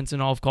defense in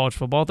all of college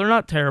football. They're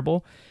not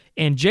terrible.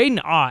 And Jaden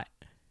Ott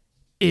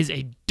is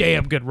a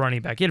damn good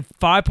running back. He had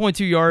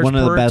 5.2 yards One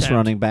of the best attempt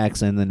running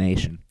backs in the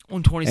nation.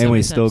 on 27 And we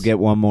attempts. still get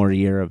one more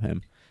year of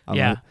him.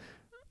 Yeah.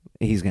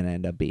 He's going to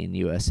end up being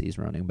USC's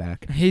running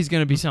back. He's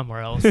going to be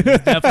somewhere else. He's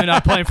definitely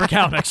not playing for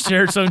Cal next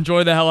year, so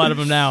enjoy the hell out of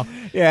him now.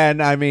 Yeah,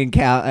 and I mean,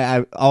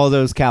 all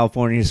those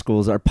California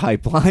schools are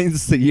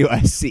pipelines to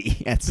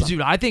USC. But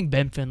dude, I think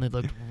Ben Finley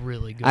looked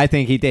really good. I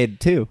think he did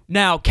too.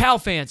 Now, Cal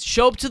fans,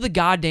 show up to the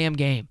goddamn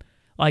game.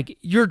 Like,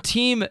 your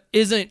team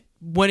isn't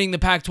winning the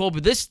Pac-12,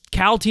 but this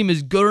Cal team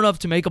is good enough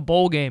to make a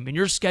bowl game, and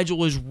your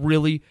schedule is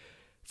really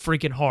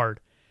freaking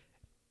hard.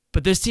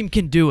 But this team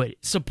can do it.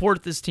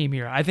 Support this team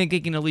here. I think they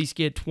can at least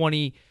get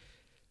 20.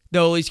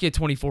 They'll at least get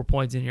 24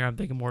 points in here. I'm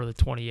thinking more of the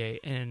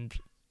 28. And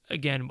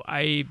again,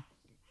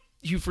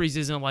 Hugh Freeze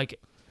isn't like,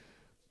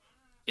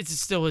 it's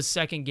still his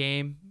second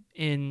game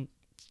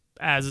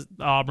as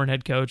the Auburn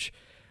head coach.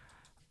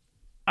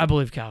 I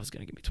believe Cal is going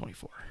to give me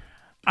 24.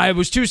 I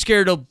was too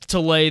scared to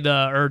lay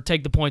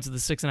take the points of the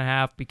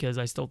 6.5 because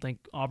I still think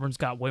Auburn's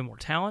got way more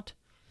talent.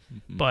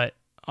 Mm-hmm. But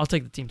I'll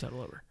take the team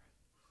total over.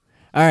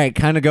 All right,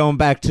 kind of going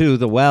back to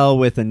the well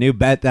with a new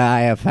bet that I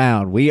have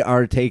found. We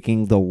are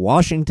taking the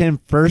Washington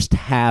first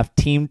half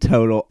team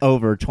total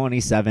over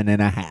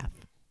 27.5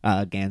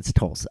 against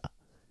Tulsa.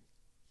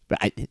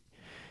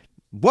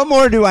 What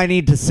more do I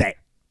need to say?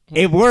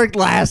 It worked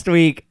last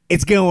week.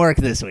 It's going to work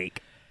this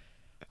week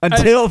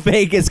until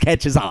Vegas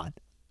catches on.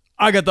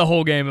 I got the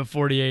whole game at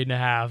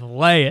 48.5.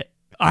 Lay it.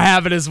 I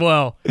have it as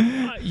well.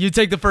 You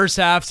take the first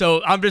half,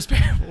 so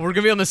we're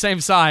gonna be on the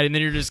same side, and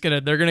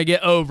then they're gonna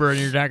get over, and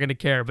you're not gonna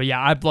care. But yeah,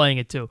 I'm playing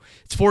it too.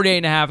 It's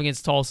 48.5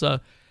 against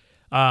Tulsa.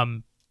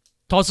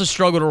 Tulsa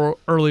struggled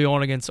early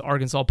on against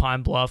Arkansas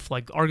Pine Bluff.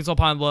 Like Arkansas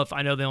Pine Bluff,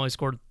 I know they only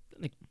scored.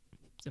 They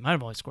might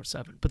have only scored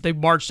 7, but they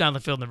marched down the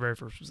field in their very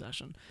first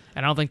possession,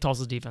 and I don't think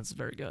Tulsa's defense is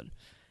very good.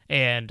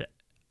 And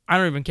I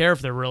don't even care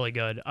if they're really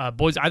good. I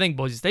think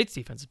Boise State's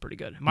defense is pretty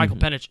good. Michael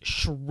Penix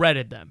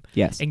shredded them.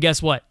 Yes. And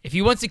guess what? If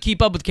he wants to keep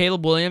up with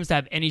Caleb Williams to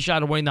have any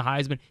shot of winning the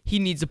Heisman, he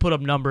needs to put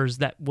up numbers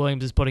that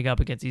Williams is putting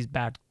up against these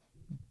bad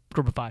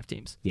group of 5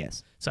 teams.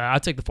 Yes. So I'll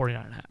take the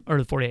 49.5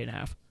 or the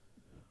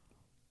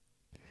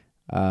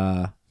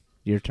 48.5.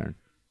 Your turn.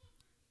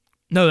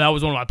 No, that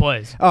was one of my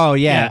plays. Oh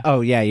yeah. Yeah. Oh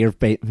yeah.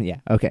 Yeah.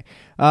 Okay.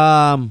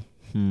 Where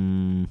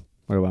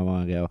do I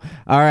want to go?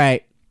 All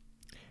right.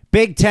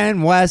 Big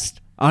Ten West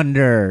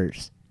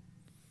unders.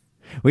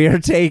 We are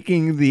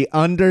taking the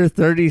under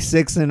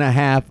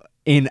 36.5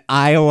 in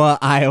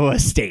Iowa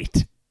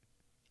State.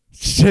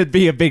 Should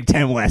be a Big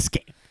Ten West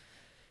game.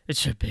 It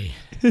should be.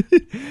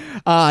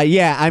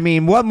 Yeah, I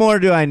mean, what more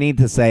do I need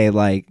to say?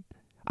 Like,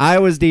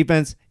 Iowa's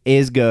defense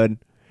is good.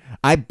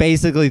 I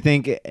basically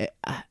think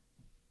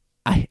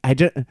I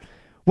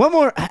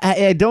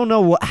don't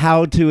know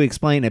how to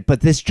explain it,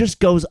 but this just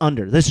goes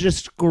under. This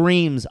just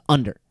screams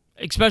under.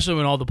 Especially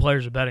when all the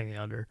players are betting the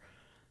under.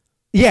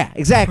 Yeah,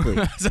 exactly.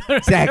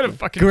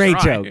 Exactly. Great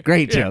try. joke.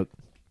 Great joke.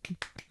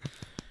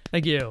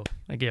 Thank you.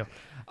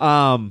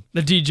 The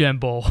D-Gen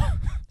Bowl.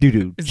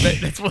 Doo-doo.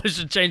 That's what it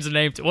should change the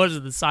name to. What is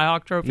it, the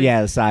Cyhawk Trophy?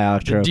 Yeah, the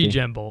Cyhawk Trophy. The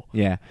D-Gen Bowl.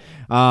 Yeah.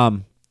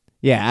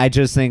 Yeah, I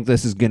just think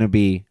this is going to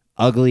be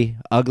ugly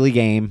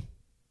game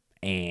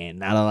and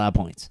not a lot of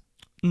points.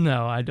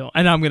 No, I don't.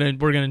 And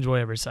we're gonna enjoy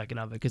every second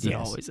of it because it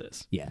always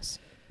is. Yes.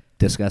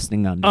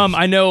 Disgusting unders.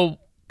 I know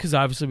because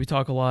obviously we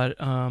talk a lot.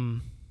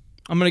 I'm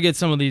gonna get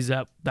some of these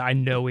that I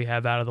know we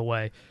have out of the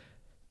way.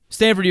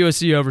 Stanford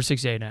USC over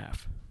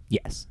 68.5.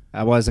 Yes.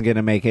 I wasn't going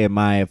to make it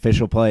my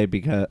official play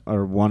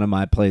or one of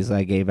my plays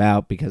I gave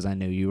out because I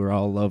knew you were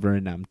all over it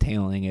and I'm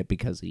tailing it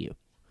because of you.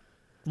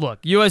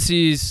 Look,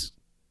 USC's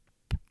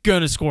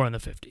going to score in the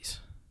 50s.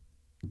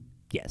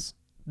 Yes.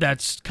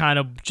 That's kind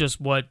of just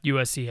what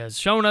USC has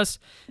shown us,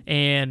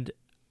 and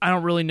I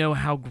don't really know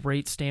how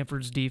great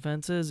Stanford's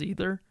defense is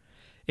either.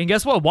 And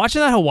guess what?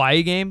 Watching that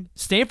Hawaii game,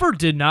 Stanford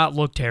did not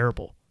look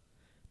terrible.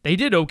 They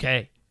did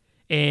okay.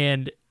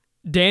 And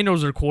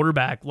Daniels, their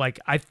quarterback,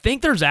 I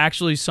think there's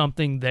actually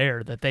something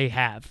there that they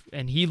have,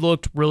 and he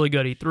looked really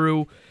good. He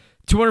threw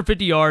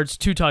 250 yards,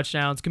 2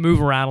 touchdowns, can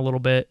move around a little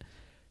bit.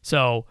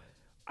 So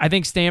I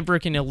think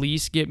Stanford can at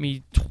least get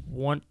me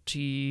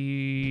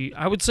 20,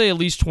 I would say at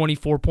least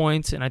 24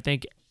 points, and I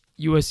think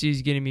USC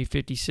is getting me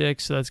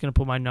 56, so that's going to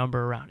put my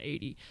number around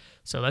 80.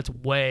 So that's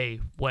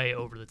way, way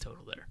over the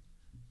total there.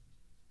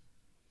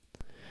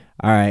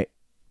 All right.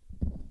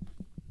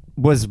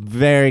 Was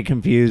very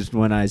confused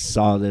when I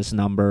saw this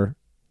number.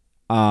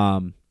 Yeah,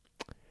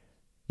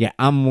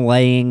 I'm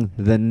laying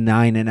the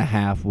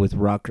 9.5 with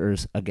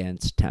Rutgers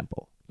against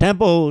Temple.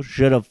 Temple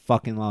should have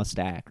fucking lost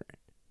to Akron.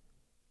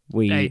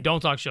 Hey,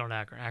 don't talk shit on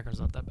Akron. Akron's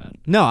not that bad.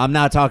 No, I'm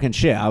not talking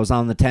shit. I was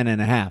on the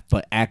 10.5,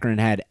 but Akron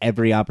had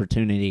every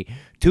opportunity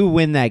to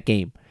win that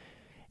game.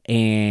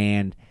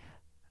 And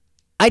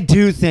I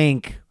do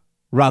think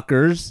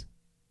Rutgers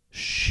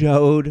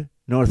showed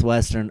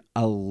Northwestern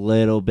a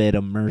little bit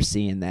of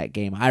mercy in that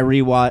game. I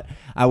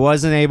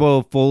wasn't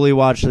able to fully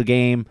watch the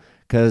game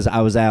because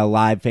I was at a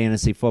live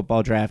fantasy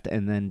football draft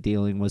and then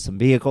dealing with some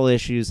vehicle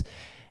issues.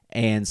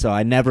 And so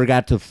I never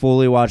got to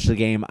fully watch the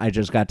game. I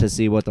just got to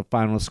see what the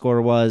final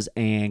score was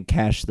and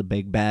cash the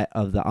big bet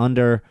of the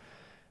under.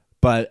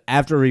 But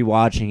after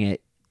rewatching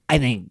it, I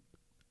think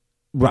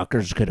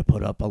Rutgers could have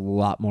put up a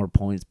lot more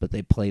points, but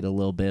they played a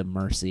little bit of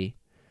mercy.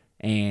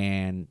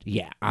 And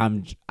yeah,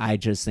 I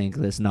just think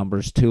this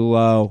number's too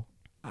low.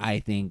 I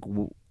think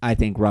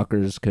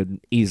Rutgers could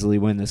easily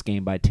win this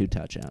game by 2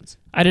 touchdowns.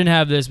 I didn't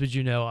have this, but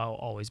I'll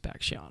always back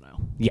Shiano.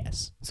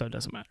 Yes. So it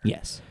doesn't matter.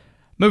 Yes.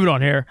 Moving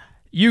on here.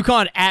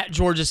 UConn at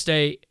Georgia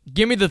State.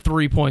 Give me the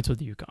 3 points with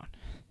UConn.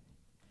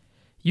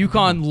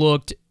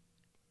 UConn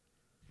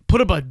put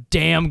up a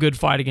damn good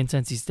fight against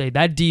NC State.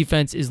 That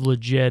defense is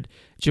legit.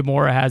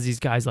 Jamora has these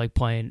guys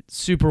playing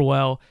super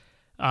well.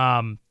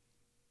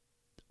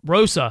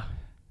 Rosa,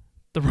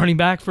 the running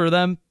back for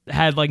them,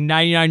 had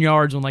 99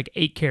 yards on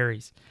 8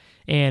 carries.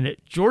 And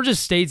Georgia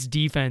State's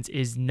defense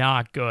is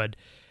not good.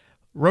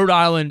 Rhode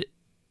Island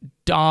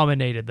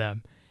dominated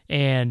them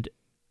and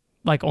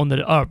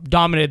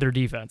dominated their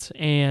defense.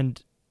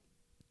 And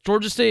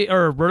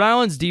Rhode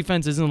Island's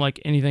defense isn't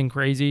anything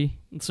crazy.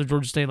 So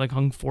Georgia State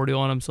hung 40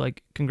 on them. So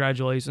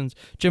congratulations.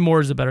 Jim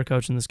Moore is the better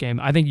coach in this game.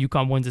 I think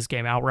UConn wins this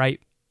game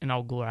outright, and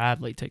I'll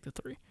gladly take the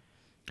 3.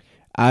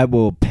 I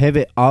will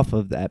pivot off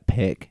of that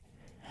pick,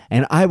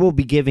 and I will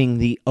be giving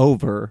the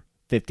over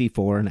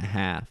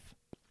 54.5.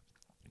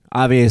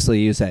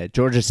 Obviously, you said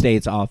Georgia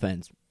State's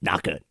offense,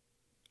 not good.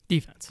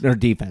 Their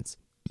defense.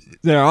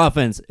 Their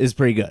offense is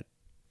pretty good.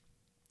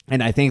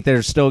 And I think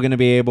they're still going to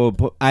be able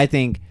to I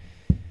think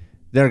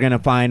they're going to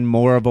find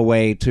more of a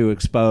way to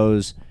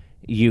expose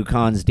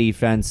UConn's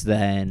defense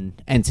than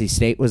NC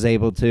State was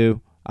able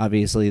to.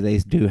 Obviously, they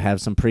do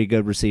have some pretty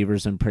good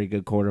receivers and pretty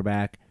good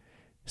quarterback.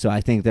 So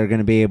I think they're going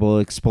to be able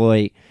to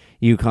exploit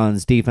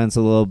UConn's defense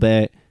a little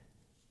bit.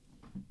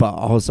 But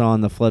also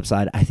on the flip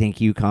side, I think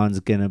UConn's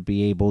going to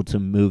be able to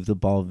move the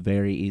ball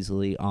very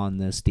easily on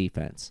this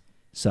defense.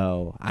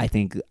 So I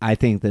think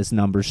this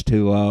number's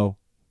too low.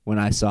 When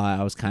I saw it,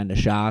 I was kind of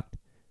shocked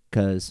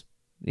because,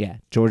 yeah,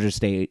 Georgia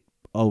State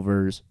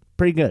overs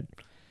pretty good.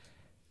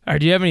 All right,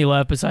 do you have any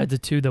left besides the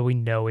 2 that we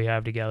know we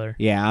have together?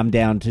 Yeah, I'm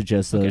down to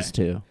just those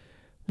 2.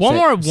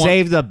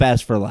 Save the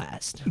best for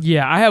last.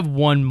 Yeah, I have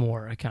one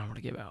more I kind of want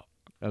to give out.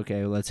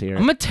 Okay, let's hear it.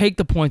 I'm going to take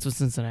the points with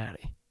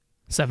Cincinnati.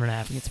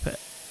 7.5 against Pitt.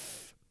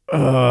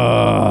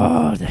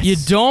 You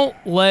don't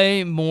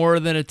lay more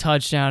than a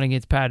touchdown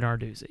against Pat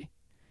Narduzzi.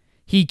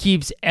 He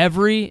keeps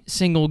every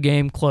single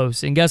game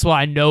close. And guess what?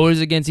 I know it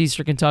was against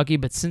Eastern Kentucky,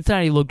 but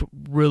Cincinnati looked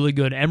really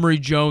good. Emory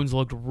Jones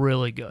looked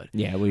really good.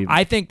 Yeah,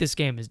 I think this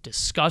game is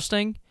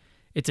disgusting.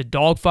 It's a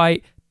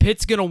dogfight.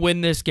 Pitt's going to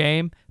win this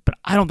game, but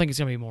I don't think it's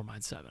going to be more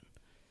than 7.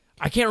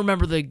 I can't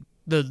remember the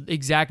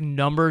exact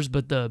numbers,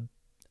 but the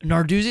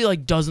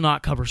Narduzzi does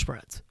not cover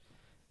spreads,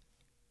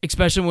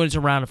 especially when it's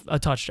around a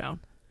touchdown.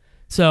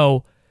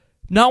 So,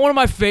 not one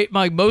of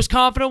my most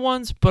confident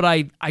ones, but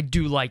I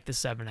do like the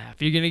 7.5.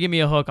 If you're going to give me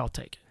a hook, I'll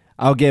take it.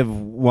 I'll give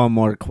one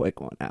more quick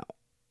one out.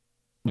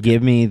 Okay.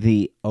 Give me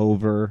the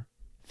over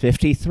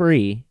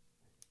 53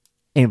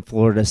 in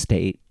Florida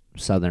State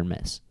Southern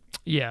Miss.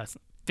 Yes.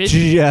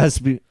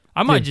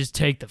 I might just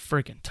take the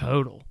freaking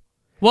total.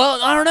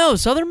 Well, I don't know.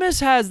 Southern Miss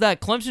has that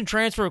Clemson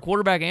transfer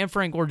quarterback and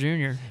Frank Gore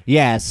Jr.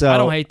 Yeah, so I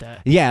don't hate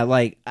that. Yeah,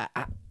 like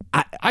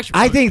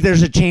I think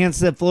there's a chance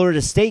that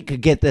Florida State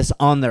could get this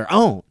on their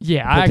own.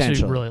 Yeah, I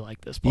actually really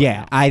like this.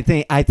 Yeah, I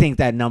think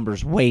that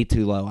number's way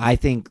too low. I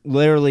think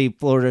literally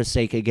Florida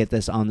State could get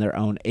this on their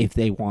own if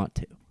they want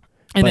to.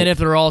 And then if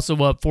they're also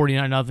up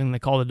 49-0, they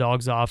call the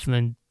dogs off, and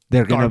then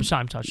they're garbage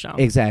time touchdown.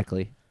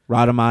 Exactly.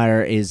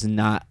 Rodemeyer is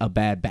not a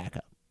bad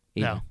backup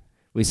either. No.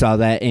 We saw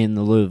that in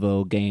the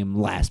Louisville game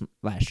last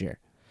year.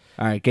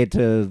 All right, get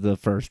to the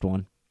first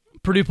one.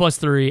 Purdue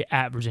 +3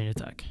 at Virginia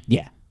Tech.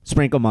 Yeah.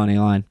 Sprinkle money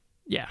line.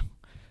 Yeah.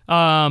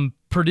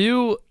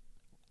 Purdue,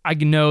 I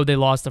know they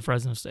lost to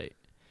Fresno State,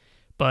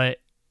 but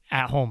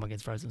at home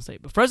against Fresno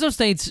State. But Fresno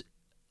State's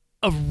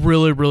a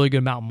really, really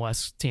good Mountain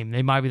West team.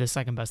 They might be the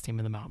second best team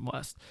in the Mountain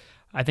West.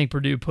 I think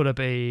Purdue put up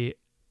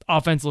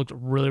offense looked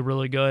really,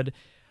 really good.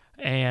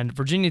 And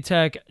Virginia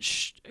Tech,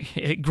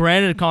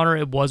 granted, Connor,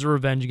 it was a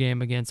revenge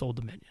game against Old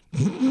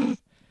Dominion.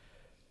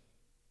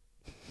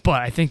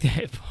 But I think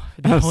they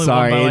I'm only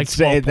sorry, won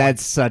by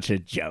that's such a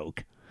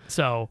joke.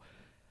 So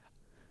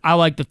I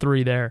like the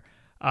 3 there.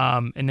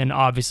 And then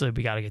obviously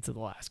we got to get to the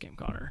last game,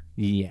 Connor.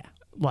 Yeah.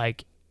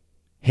 Like,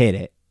 hit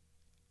it.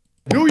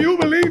 Do you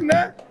believe in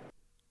that?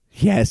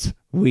 Yes,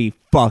 we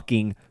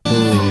fucking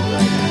believe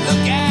right now.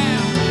 Look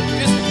out,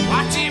 just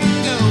watch him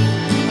go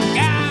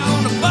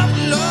down to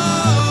Buffalo.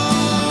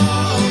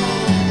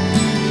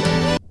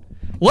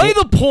 lay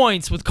the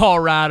points with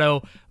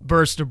Colorado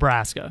versus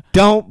Nebraska.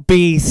 Don't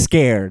be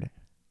scared.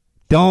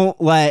 Don't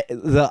let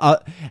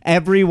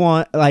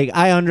everyone,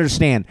 I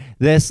understand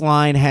this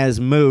line has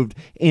moved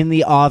in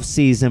the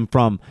offseason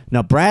from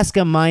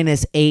Nebraska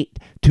 -8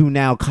 to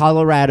now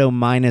Colorado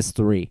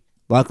 -3.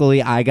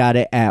 Luckily, I got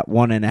it at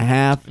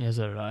 1.5. Yeah,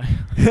 so did I.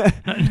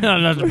 No,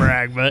 not to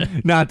brag,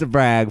 but. Not to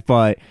brag,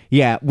 but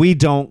yeah, we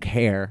don't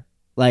care.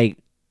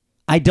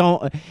 I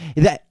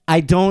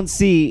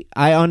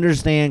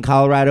understand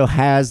Colorado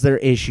has their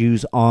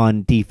issues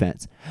on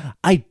defense.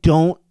 I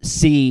don't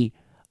see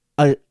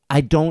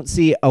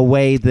a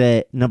way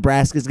that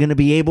Nebraska's going to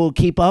be able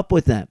to keep up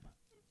with them.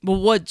 But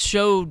what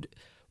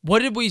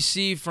did we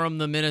see from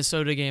the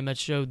Minnesota game that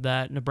showed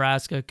that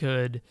Nebraska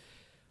could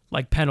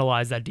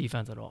penalize that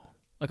defense at all?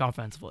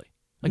 Offensively?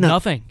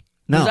 Nothing.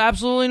 No. There's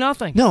absolutely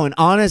nothing. No, and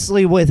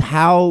honestly, with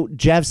how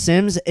Jeff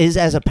Sims is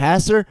as a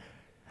passer,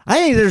 I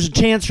think there's a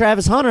chance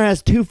Travis Hunter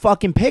has 2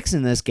 fucking picks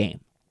in this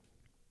game.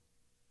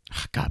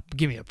 God,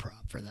 give me a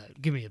prop for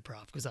that. Give me a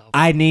prop because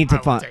I need to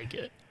find. Take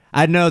it.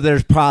 I know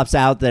there's props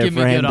out there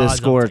for him to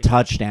score a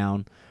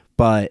touchdown,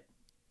 but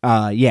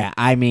yeah,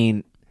 I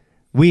mean,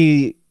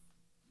 we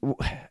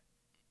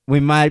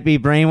might be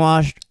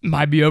brainwashed.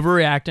 Might be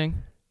overreacting.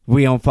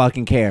 We don't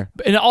fucking care.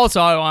 And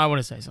also, I want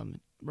to say something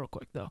real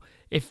quick though.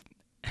 If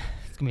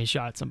it's gonna be a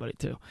shot at somebody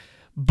too,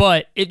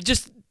 but it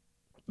just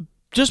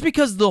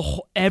because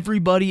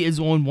everybody is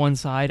on one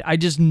side, I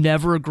just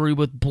never agree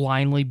with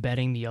blindly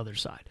betting the other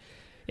side.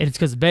 And it's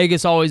because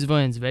Vegas always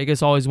wins.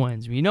 Vegas always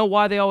wins. You know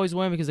why they always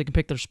win? Because they can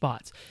pick their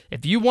spots.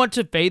 If you want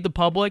to fade the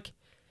public,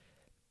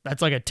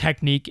 that's like a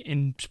technique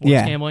in sports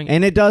gambling.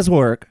 And it does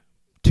work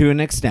to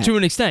an extent. To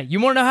an extent. You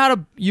want to know how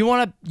to you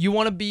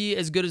want to be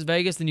as good as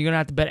Vegas, then you're going to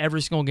have to bet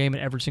every single game in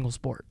every single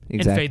sport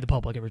and fade the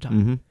public every time.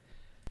 Mm-hmm.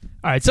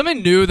 All right,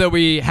 something new that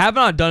we have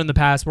not done in the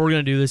past, but we're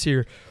going to do this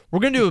here. We're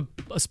going to do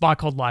a spot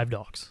called Live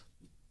Dogs.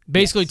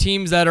 Basically,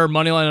 teams that are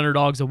moneyline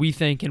underdogs that we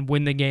think can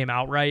win the game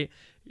outright.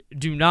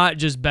 Do not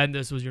just bet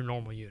this was your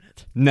normal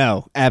unit.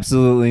 No,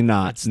 absolutely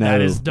not.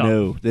 That is dumb.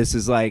 No, this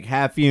is like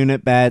half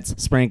unit bets,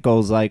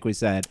 sprinkles, like we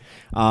said.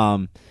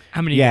 How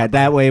many? Yeah,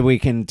 that way we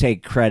can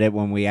take credit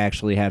when we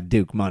actually have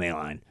Duke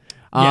moneyline.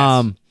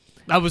 Yes.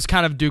 That was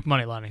kind of Duke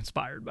moneyline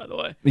inspired, by the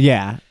way.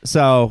 Yeah.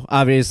 So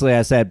obviously,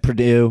 I said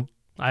Purdue.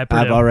 I've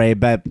already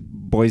bet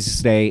Boise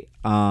State.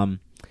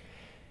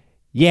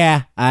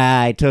 Yeah,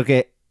 I took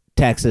it.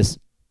 Texas.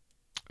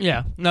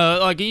 Yeah. No,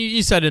 like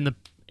you said in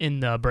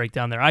the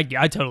breakdown there. I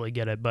totally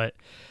get it, but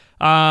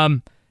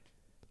I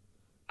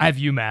have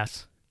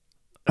UMass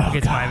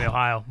against Miami,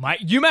 Ohio.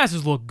 UMass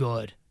has looked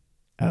good.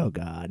 Oh,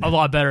 God. A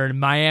lot better. And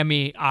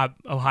Miami,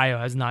 Ohio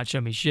has not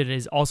shown me shit. It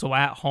is also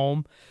at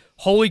home.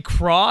 Holy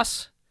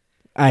Cross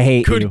I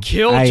hate you. Could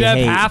kill Jeff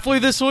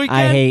Hafley this weekend.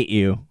 I hate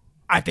you.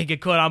 I think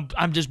it could.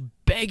 I'm just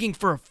begging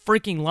for a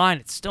freaking line.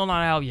 It's still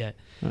not out yet.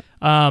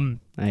 I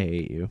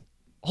hate you.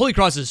 Holy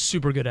Cross is a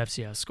super good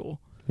FCS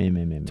school.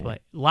 Man.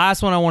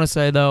 Last one I want to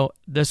say, though,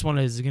 this one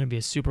is going to be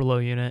a super low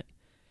unit,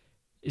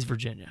 is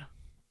Virginia.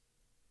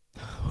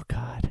 Oh,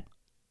 God.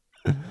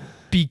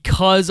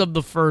 Because of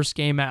the first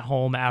game at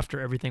home after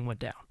everything went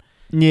down.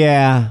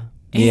 Yeah.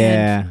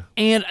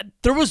 And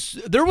there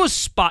was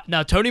spot.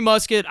 Now, Tony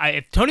Muskett,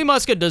 if Tony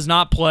Muskett does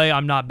not play,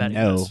 I'm not betting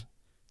this.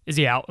 Is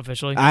he out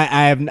officially?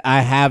 I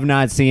have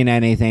not seen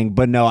anything,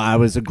 but no, I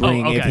was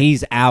agreeing. okay. If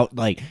he's out,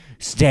 like,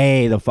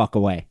 stay the fuck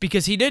away.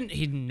 Because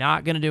he's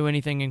not going to do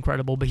anything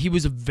incredible, but he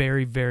was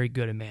very, very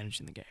good at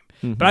managing the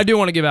game. But I do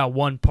want to give out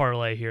one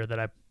parlay here that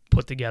I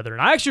put together,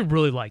 and I actually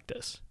really like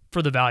this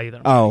for the value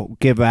that I'm getting.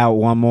 Give out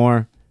one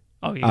more.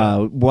 Oh, yeah.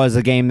 Was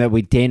a game that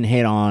we didn't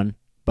hit on,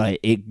 but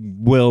it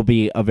will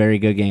be a very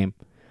good game.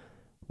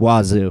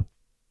 Wazoo.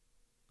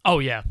 Oh,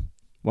 yeah.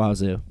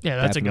 Wazoo. Yeah,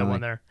 that's a good Definitely.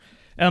 one there.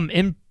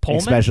 In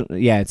Pullman?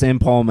 It's in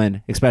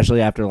Pullman,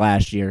 especially after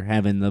last year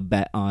having the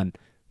bet on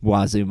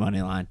Wazoo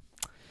money line.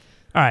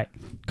 All right.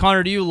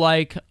 Connor, do you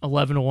like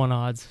 11-1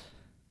 odds?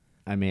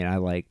 I mean, I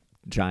like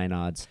giant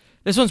odds.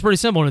 This one's pretty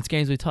simple, and it's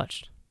games we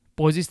touched.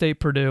 Boise State,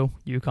 Purdue,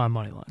 UConn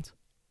money lines.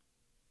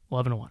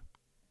 11-1.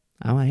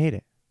 I don't hate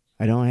it.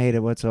 I don't hate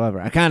it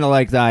whatsoever. I kind of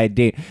like the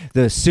idea,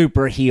 the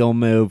super heel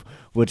move,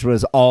 which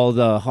was all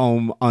the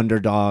home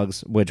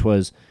underdogs, which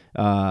was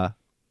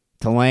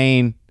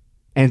Tulane,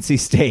 NC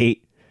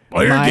State.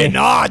 Oh, you're getting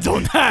odds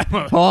on that.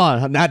 Hold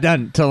on, I'm not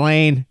done.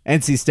 Tulane,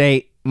 NC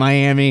State,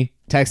 Miami,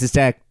 Texas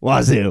Tech,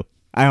 Wazoo.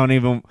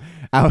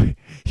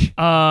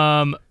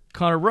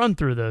 Connor, run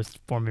through those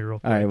for me real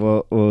quick. All right,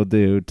 we'll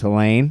do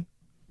Tulane,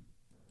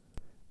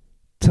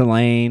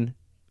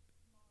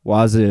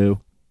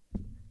 Wazoo.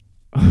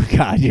 Oh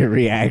God, your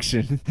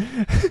reaction.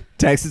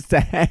 Texas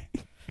Tech.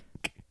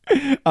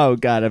 Oh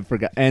God, I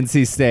forgot.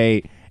 NC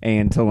State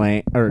and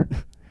Tulane,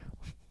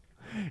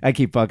 I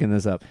keep fucking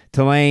this up.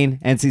 Tulane,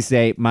 NC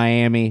State,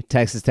 Miami,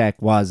 Texas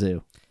Tech,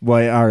 Wazoo.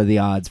 What are the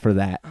odds for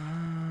that?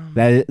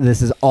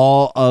 This is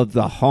all of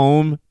the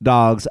home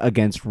dogs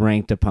against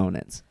ranked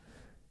opponents.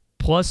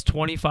 Plus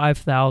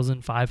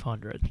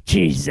 25,500.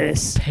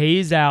 Jesus.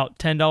 Pays out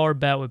 $10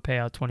 bet would pay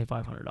out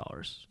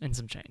 $2,500 and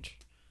some change.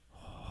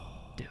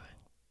 Do it.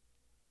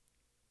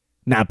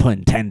 Not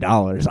putting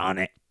 $10 on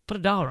it.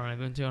 Put $1 on it,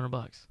 win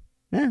 $200.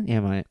 Yeah,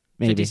 maybe.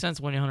 50 cents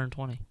win you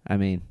 120. I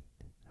mean,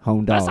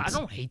 home dogs. I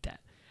don't hate that.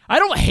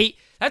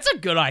 That's a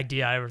good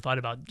idea I ever thought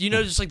about.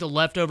 Just like the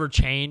leftover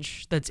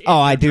change that's in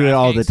I do it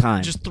all the DraftKings.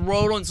 time. Just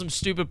throw it on some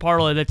stupid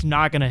parlay that's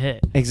not going to hit.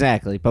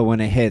 Exactly, but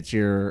when it hits,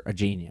 you're a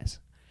genius.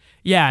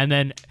 Yeah, and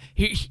then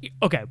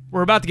okay,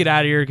 we're about to get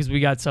out of here because we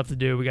got stuff to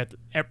do. We got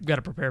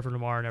to prepare for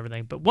tomorrow and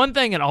everything. But one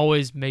thing that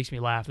always makes me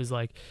laugh is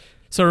like,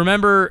 so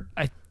remember,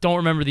 I don't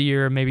remember the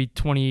year, maybe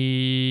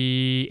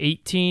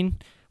 2018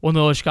 when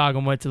the Chicago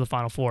went to the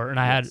Final Four, and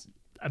I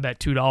bet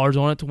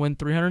 $2 on it to win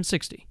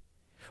 $360.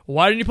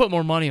 Why didn't you put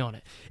more money on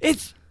it?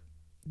 It's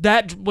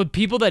that with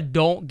people that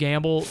don't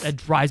gamble, that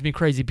drives me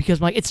crazy because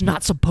I'm like, it's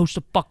not supposed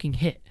to fucking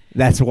hit.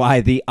 That's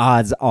why the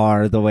odds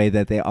are the way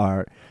that they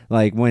are.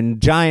 Like when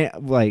giant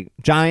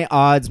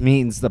odds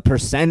means the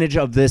percentage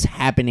of this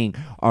happening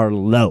are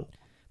low.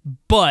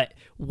 But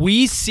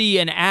we see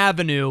an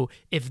avenue.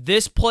 If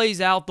this plays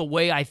out the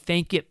way I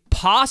think it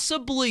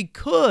possibly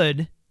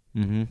could,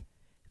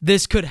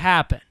 this could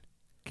happen.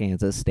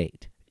 Kansas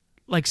State.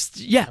 Like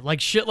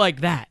shit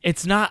like that.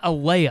 It's not a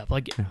layup.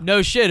 Like,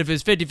 no shit. If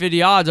it's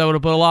 50-50 odds, I would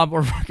have put a lot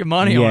more fucking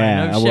money on it.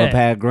 Yeah, No I would have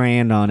had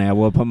 $1,000 on it. I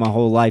would have put my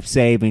whole life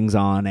savings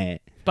on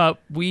it. But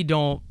I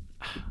don't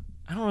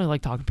really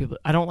like talking to people.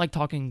 I don't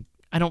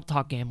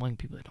talk gambling to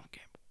people that don't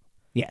gamble.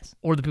 Yes.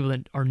 Or the people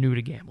that are new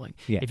to gambling.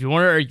 Yeah. If you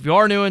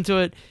are new into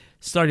it,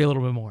 study a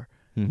little bit more.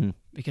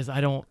 Because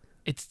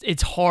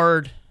it's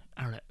hard.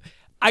 I don't know.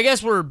 I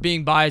guess we're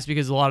being biased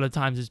because a lot of the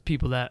times it's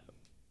people that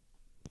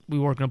we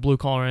work in a blue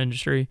collar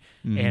industry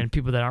and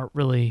people that aren't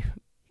really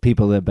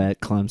people that bet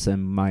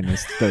Clemson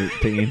minus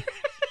 13.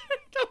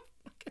 Don't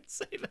fucking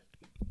say that.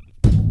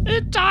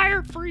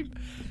 Entire free.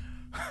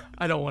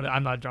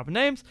 I'm not dropping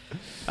names.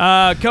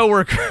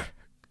 Coworker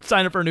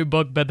signed up for a new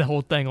book, bet the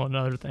whole thing on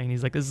another thing.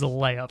 He's like, this is a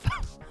layup.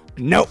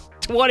 Nope.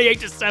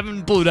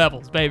 28-7 Blue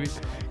Devils, baby.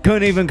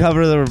 Couldn't even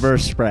cover the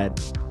reverse spread.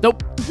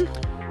 Nope.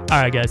 All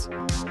right, guys.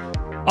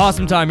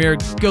 Awesome time here.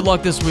 Good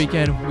luck this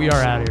weekend. We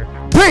are out of here.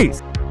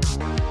 Peace.